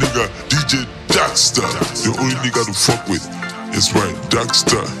my nigga, DJ Dakster. The only nigga to fuck with. It's right,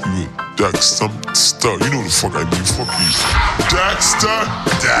 Dakster. You Dakster. You know the fuck I mean, fuck you. Dakster.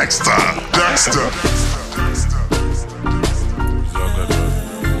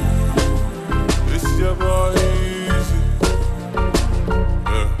 It's your boy Easy.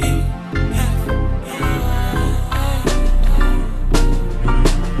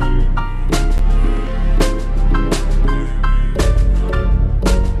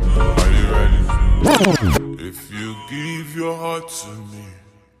 If you give your heart to me,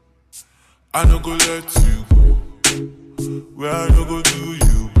 I no go let you go. Where I no go do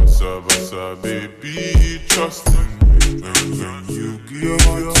you, basa, baby, trust in me. When you give your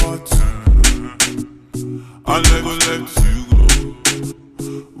heart to me, I no go let you go.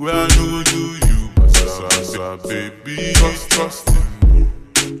 Where I no go do you, basa, baby, trust in me.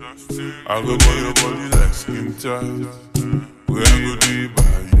 I go do your body like skin tight. Where I go do you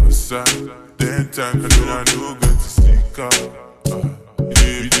by your side. 10 times and then I don't get to sneak out.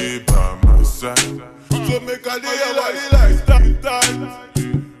 You did by my side. So make a day your body like time.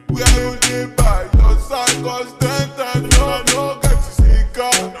 We are you did by your side. Cause 10 times and I don't get to sneak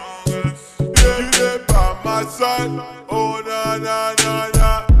out. Yeah, you did by my side. Oh na na na na.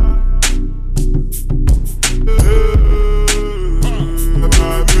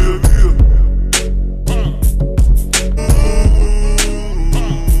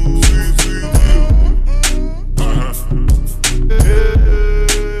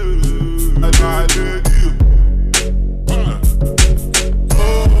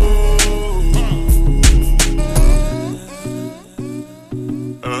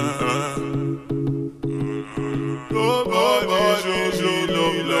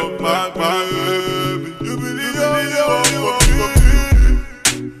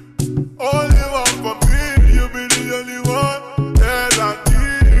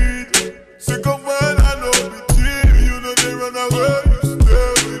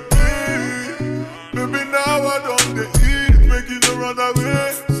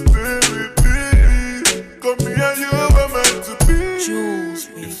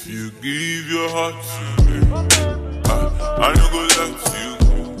 If you give your heart to me, I no go let you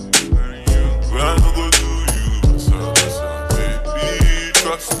go. I no go do you, so baby,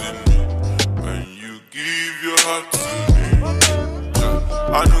 trust in me. When you give your heart to me,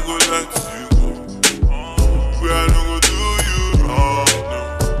 I no go let you go. I no go do you wrong, no.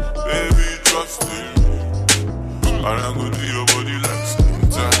 Baby, trust in me. I no go do your body like skin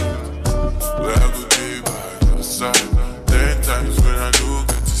tight. Where I go be by your side. 10 times when I do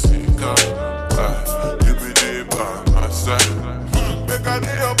get to sneak out, you be there by my side. Make I do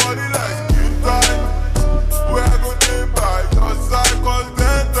your body like skin tight. Where I go be by your side. Cause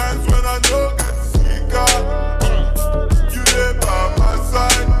 10 times when I do get to sneak out, you there by my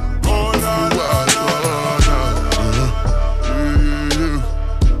side. Oh na na na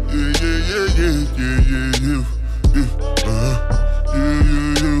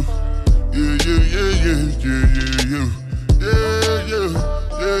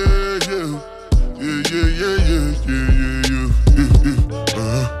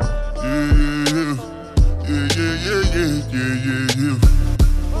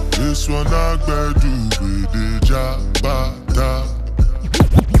This one I better do with the jabata.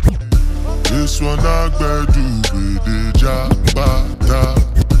 This one I better do with the jabata.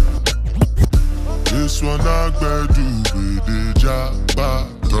 This one I better do with the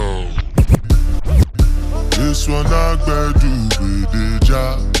jabata. This one I better do with the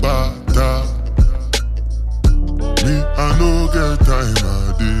jabata. Me, I no get time, I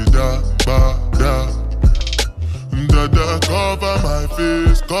did da. Dada cover my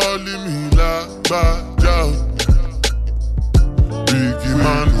face, calling me la ba. Biggie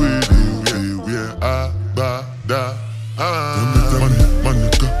man with the way I ba da. My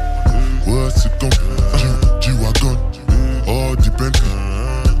nigga, what's it gon' be? G-Wagon, all the Bentley,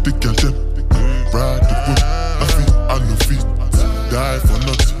 the girl them, ride the whip. I no fit, die for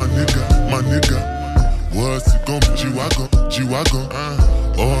nothing. My nigga, what's it gon' be? G-Wagon,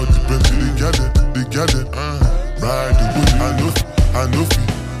 all the Bentley, the girl them, ride the whip. I no fit,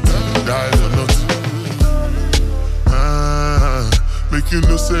 die for nothing. Make you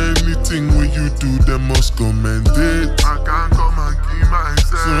no say anything when you do, them must commend it. I can't come and keep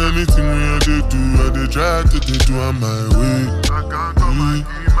myself. So anything when I do, I try to do on my way. I can't come and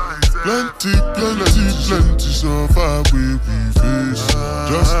keep myself. Plenty, so far we face.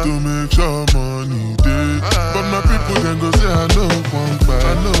 Just to make sure money day. But my people can go say I know one buy,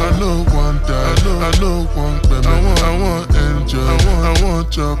 I know one die, I know one pay. I want enjoy, I want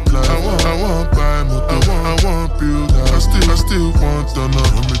chop life, I want buy motor, I want build house. I still want to know.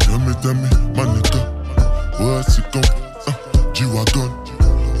 Tell me, my nigga, what's it gon' be? G-Wagon,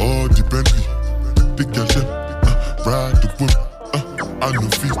 all the Bentley, the girl them, ride the whip. I no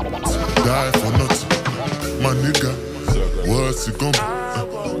fit, die for nothing. My nigga, what's it gon' be?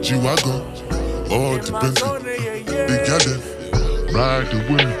 G-Wagon, all the Bentley, the girl them, ride the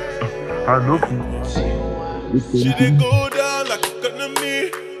whip. I no fit. She did go down like a gun to me.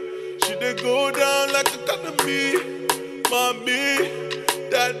 She did go down like a gun to me. Mommy,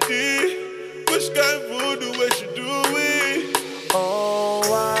 daddy, which kind of voodoo way she do it? Oh,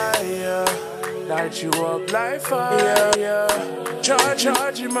 why, light you up like fire,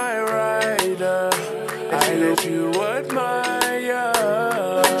 charging my rider. I let you admire.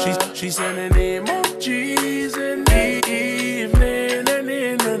 She's sending emojis in the evening and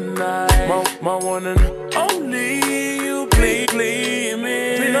in the night. My one and only you gleaming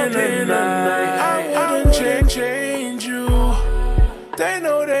in the night. I wouldn't change you. They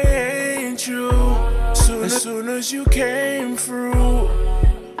know they ain't you. Soon as you came through.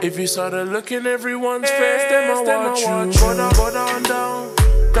 If you saw the look in everyone's face, then I watch you. Go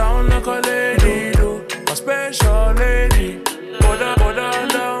down like a lady do. A special lady. Go down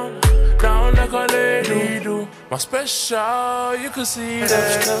like a lady do. My special, you could see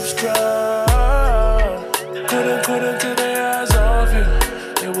that love struck. Couldn't take the eyes off you.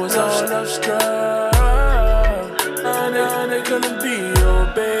 It was all love struck. And it couldn't be your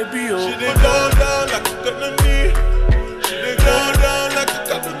baby. She did go down like a gun to me. She did go down like a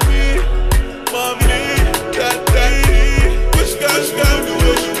gun to me. Mommy, daddy, which guy do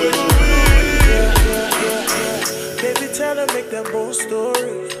what you wish? Baby, tell her make them both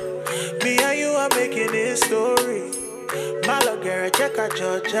stories. Me and you are making this story. Malo girl, check out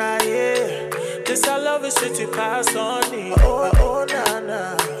Georgia, yeah. This I love is city pass on it. Oh, na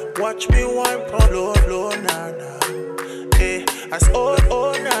na. Watch me wine pon low, na na. Eh, as oh,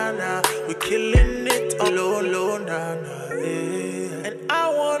 na na. We killing it on low, na na. Eh. And I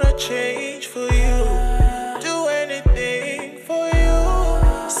wanna change for you. Do anything for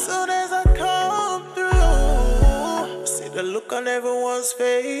you. Soon as I come through, see the look on everyone's girls'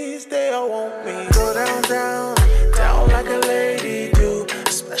 face, they all want me. Go down, down, down like a lady do,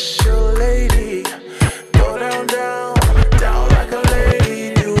 a special lady. Go down, down, down like a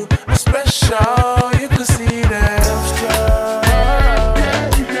lady do, a special. You can see that I'm strong.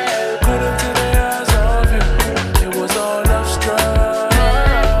 Put into the eyes of you, it was all love struck.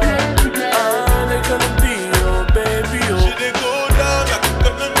 They couldn't be your baby. She did go down like a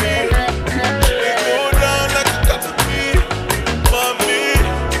cup of me. She did go down like a cup of me. Mommy,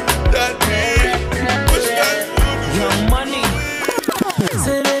 daddy, what's that? Young money.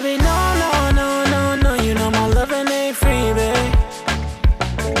 Say baby, no, no, no, no, no. You know my loving ain't free, babe.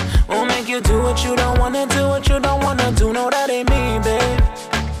 Won't make you do what you don't wanna do, what you don't wanna do. No, that ain't me, babe.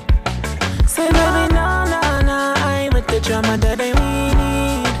 Say baby, no, no, no. I ain't with the drama that ain't we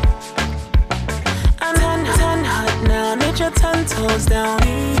need. I'm 10 hot now, need your 10 toes down.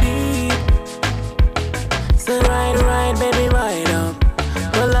 Say right, baby, right up.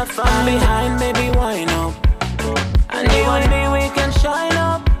 Pull up from behind, baby, wind up. And you and me, we can shine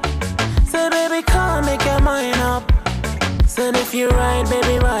up. Say baby, come make your mind up. Said if you ride,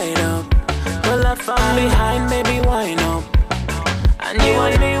 baby, ride up. Pull up from behind, baby, wind up. And you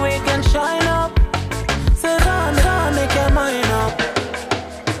and me, we can shine up. Say come make your mind up.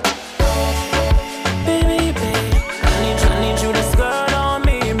 Baby, babe, I need you to skirt on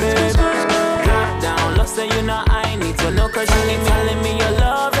me, baby. Drop down, look, say you know I need to know, cause you keep telling me your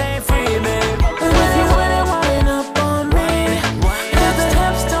love ain't free, babe. But if you wanna wind up on me, cause the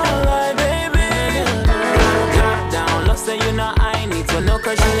hips don't lie, baby. Drop down, look, say you know I need to know,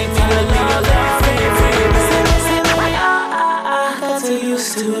 cause you keep telling me your love ain't free, babe. Say baby, I got so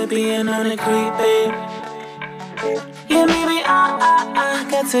used to it being on the creep, babe. Yeah, baby, I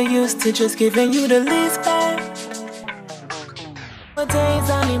got so used to just giving you the least, babe. Nowadays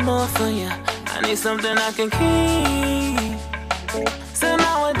I need more for you. I need something I can keep. So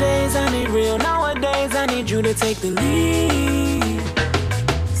nowadays I need real. Nowadays I need you to take the lead.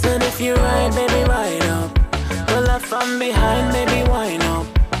 So if you ride, baby, ride up. Pull up from behind, baby, wind up.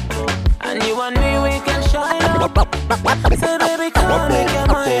 And you and me, we can shine up. So baby, come make your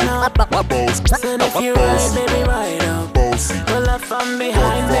mind up. So if you ride, baby, ride up. Pull up from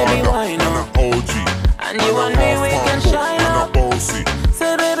behind, baby, wind up. And you and me, we can shine up.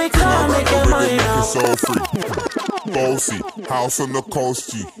 So baby, come make your mind up. So free, bossy, house on the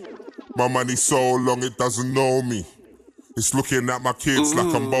coast, G. My money so long it doesn't know me. It's looking at my kids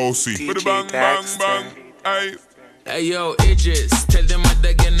like I'm bossy. DJ Dakster. Hey yo, Idris, tell them what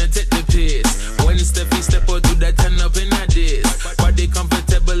they're gonna take the piss. When Steffi step out to that turn up in a diss. Body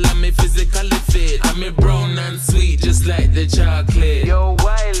comfortable, I'm a physically fit. I'm a brown and sweet, just like the chocolate. Yo,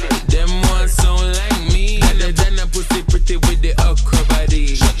 Wiley, them ones sound like me. And then I pussy pretty with the okra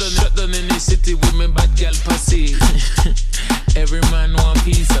body. Shut down in the city with me bad girl pussy. Every man want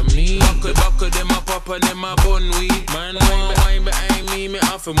piece of me. Buckle them up and them a bun weed. Man, wine behind me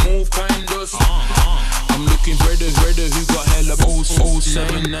off a move kind dust. I'm looking brothers who got hella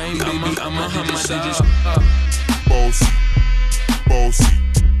 079, baby, I'm a homicide. Bossy,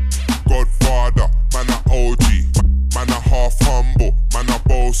 Godfather, man a OG, man a half humble, man a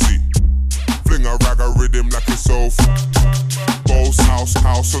bossy. Fling a rag a rhythm like it's sofa. Boss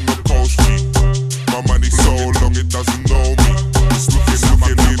house on the coast, G. My money so long it doesn't know me. It's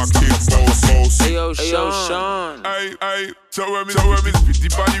looking at my kids like a bossy. Hey yo, Sean. Hey, so when me spitty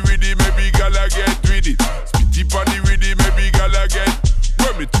body with it, maybe gala get with it. Spitty body with it, maybe gala get.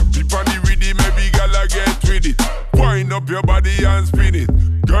 When me trippy body with it, maybe gala get with it. Wind up your body and spin it.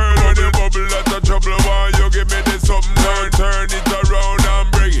 Girl, when you bubble out of trouble, why you give me this something? Turn it around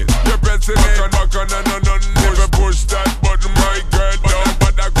and bring it. You're pressing it back on and never push that button, my girl, down,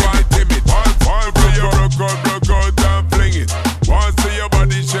 but I quite timid. One for you, broke out and fling it. One see your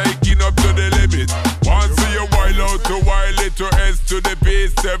body shaking up to the limit. One see you wild out to wild it to S to the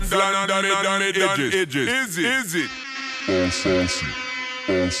base, step down and mid edges. Easy.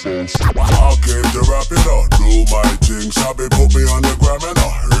 I came to rap it up, do my thing. Sabi put me on the gram and a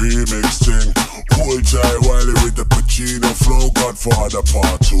remix thing. Pull Jai Wiley with the Pacino flow. Godfather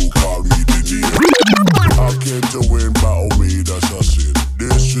part 2, call me the name. I came to win, battle me, that's a sin.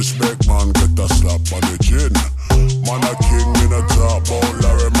 Disrespect, man, get a slap on the chin. Man a king in a top, bone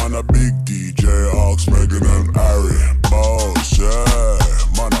Larry, man a big DJ, Ox, Megan and Harry. Boss, yeah,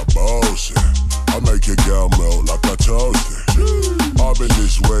 man a bossy. I make your girl melt like a toasty. I've been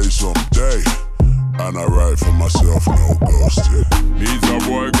this way someday, and I write for myself, no ghosting. He's a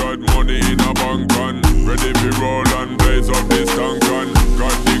boy got money in a bank on. Ready to roll and blaze up this tank on.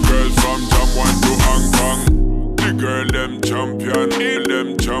 Got the girls from Taiwan to Hong Kong. The girl them champion,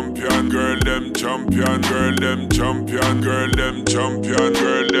 them champion, girl them champion, girl them champion, girl them champion,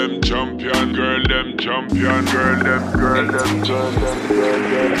 girl them champion, girl them champion, girl them.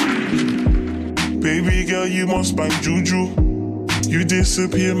 Baby girl, you must bang juju. You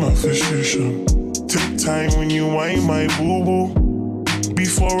disappear my frustration. Take time when you whine my boo-boo.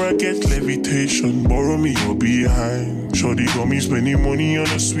 Before I get levitation, borrow me your behind. Shorty got me spending money on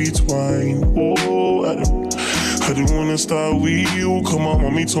a sweet wine. Oh, I don't wanna start with you. Come on,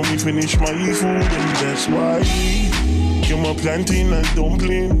 mommy told me finish my food, and that's why you're my plantain and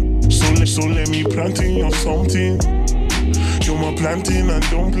dumpling. So let me plantain you something. You're my plantain and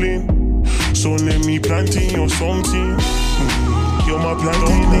dumpling. So let me plantain you something. You're my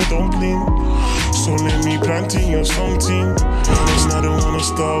plantain and dumpling. So let me plantain you something. And I don't wanna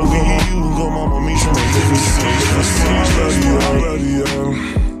start with you. Go, mama, me show me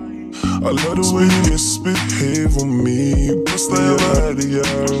I love the way you misbehave on me. What's that body,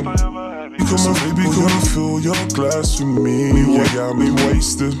 yeah? Come on, baby, come and fill your glass with me. You got me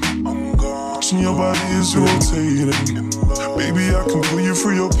wasted. Your body is rotating. Baby, I can pull you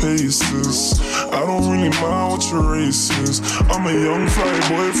through your paces. I don't really mind what your race is. I'm a young fly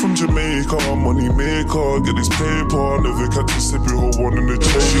boy from Jamaica. Money maker, get this paper. Never catch a sippy whole one in the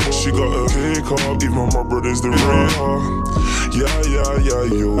chain. She got a cake up, even my brother's the raver. Yeah,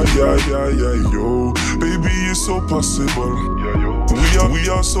 yo. Baby, it's so possible. We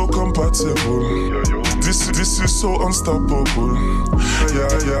are so compatible. This is so unstoppable. Yeah,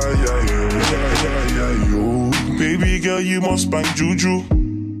 yo. Baby girl, you must bang juju.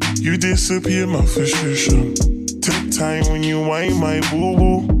 You disappear my frustration. Take time when you whine my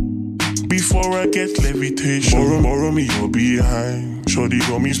boo-boo. Before I get levitation, borrow me your behind. Shorty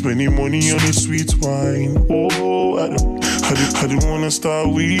got me spending money on a sweet wine. Oh, I don't wanna start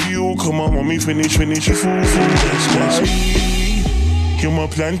with you. Come on, mommy, finish your food. That's why you're my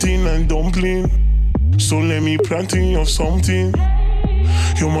plantain and dumpling. So let me plantain you something.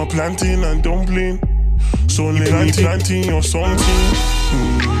 You're my plantain and dumpling. So let me plantain you something.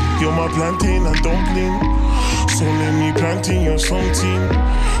 You're my plantain and dumpling. So let me plantain you something.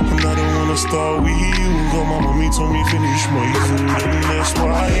 And I don't wanna start with you. Got my mommy told me finish my food. And that's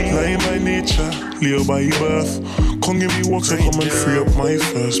why lie by nature, live by birth. Come give me walks, so come and free up my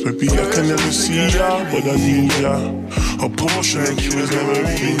thirst. Baby, I can never see ya, but I need ya. A portion of you is never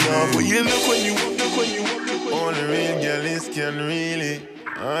enough. But you look when you walk. Only real girls can really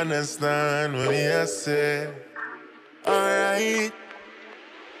understand what I say. Alright.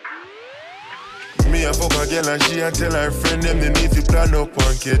 Me a fuck a girl and she a tell her friend them they need to plan up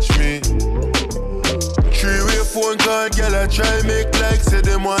and catch me. 3-way phone call, girl a try make like say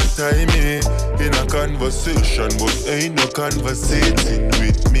them want time me in a conversation, but ain't no conversating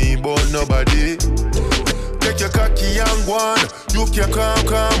with me about nobody. Take your cocky and go on, you can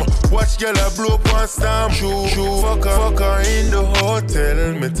come. Watch girl a blow up and stamp. Shoo, fuck her in the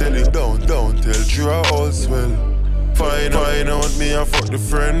hotel. Me tell you don't tell you all swell. Find out me and fuck the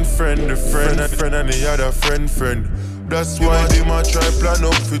friend, and the other friend. That's why they might try plan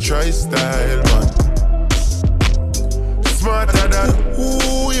up for try style, man. Smarter than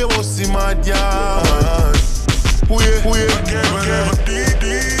who you must see my man. Who you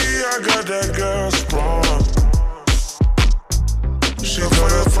I got that girl sprung. She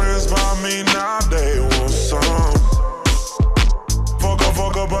got her friends by me, now they want some.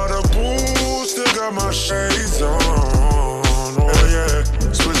 Fuck about the pool, still got my shades on. Oh yeah,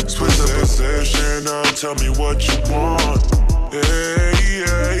 switch the position, now tell me what you want. Yeah.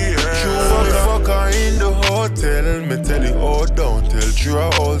 Fuck her in the hotel, me tell you all don't tell you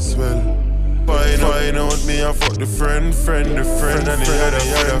all swell. Find out me and fuck the friend, and the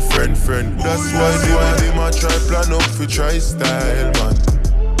other friend. That's why they might try plan up for try style, man.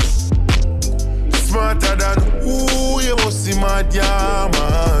 Smarter than who you must see my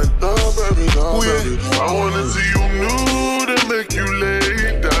man. No, baby. I wanna see you nude and make you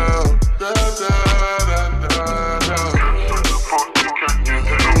lay down.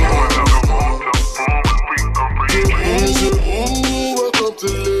 Welcome to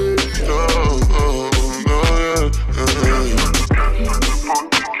lay down.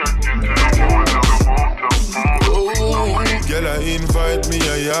 Girl, I invite me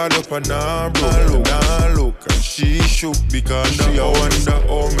a yard up and now look, and she shook because she a wonder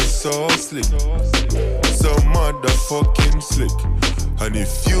how me so slick, so motherfucking slick. And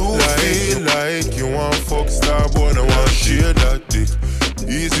if you feel like you want fuck star boy, I want share that dick.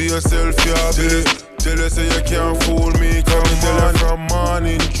 Easy yourself, yeah, baby. Tell her say you can't fool me, come tell her from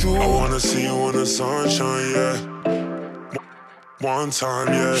morning through. I wanna see you in the sunshine, yeah. One time,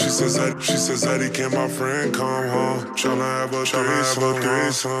 yeah. She says Eddie, can my friend come home? Tryna have a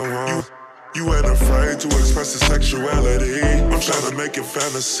threesome. You ain't afraid to express the sexuality. I'm tryna make your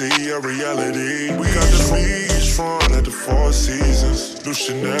fantasy a reality. We got the beach front at the Four Seasons. New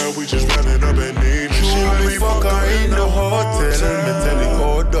Chanel, we just ran it up and need. She let me fuck her in the hotel. Me tell it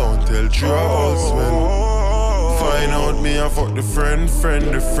go down, tell Charles, man. Find out me I fuck the friend,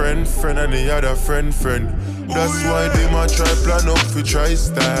 and the other friend. That's why they might try plan up for try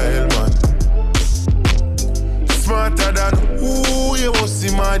style, man. Smarter than who you must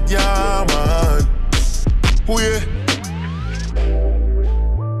see my yeah, man. Who yeah?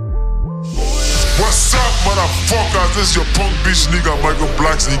 What's up, motherfuckers? This your punk bitch nigga Michael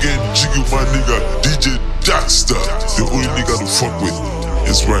Blackson. You getting jiggy with my nigga DJ Dakster. The only nigga to fuck with.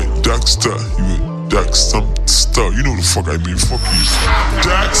 It's right, Dakster. You Dakster. You know the fuck I mean. Fuck you.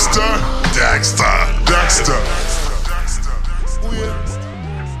 Dakster.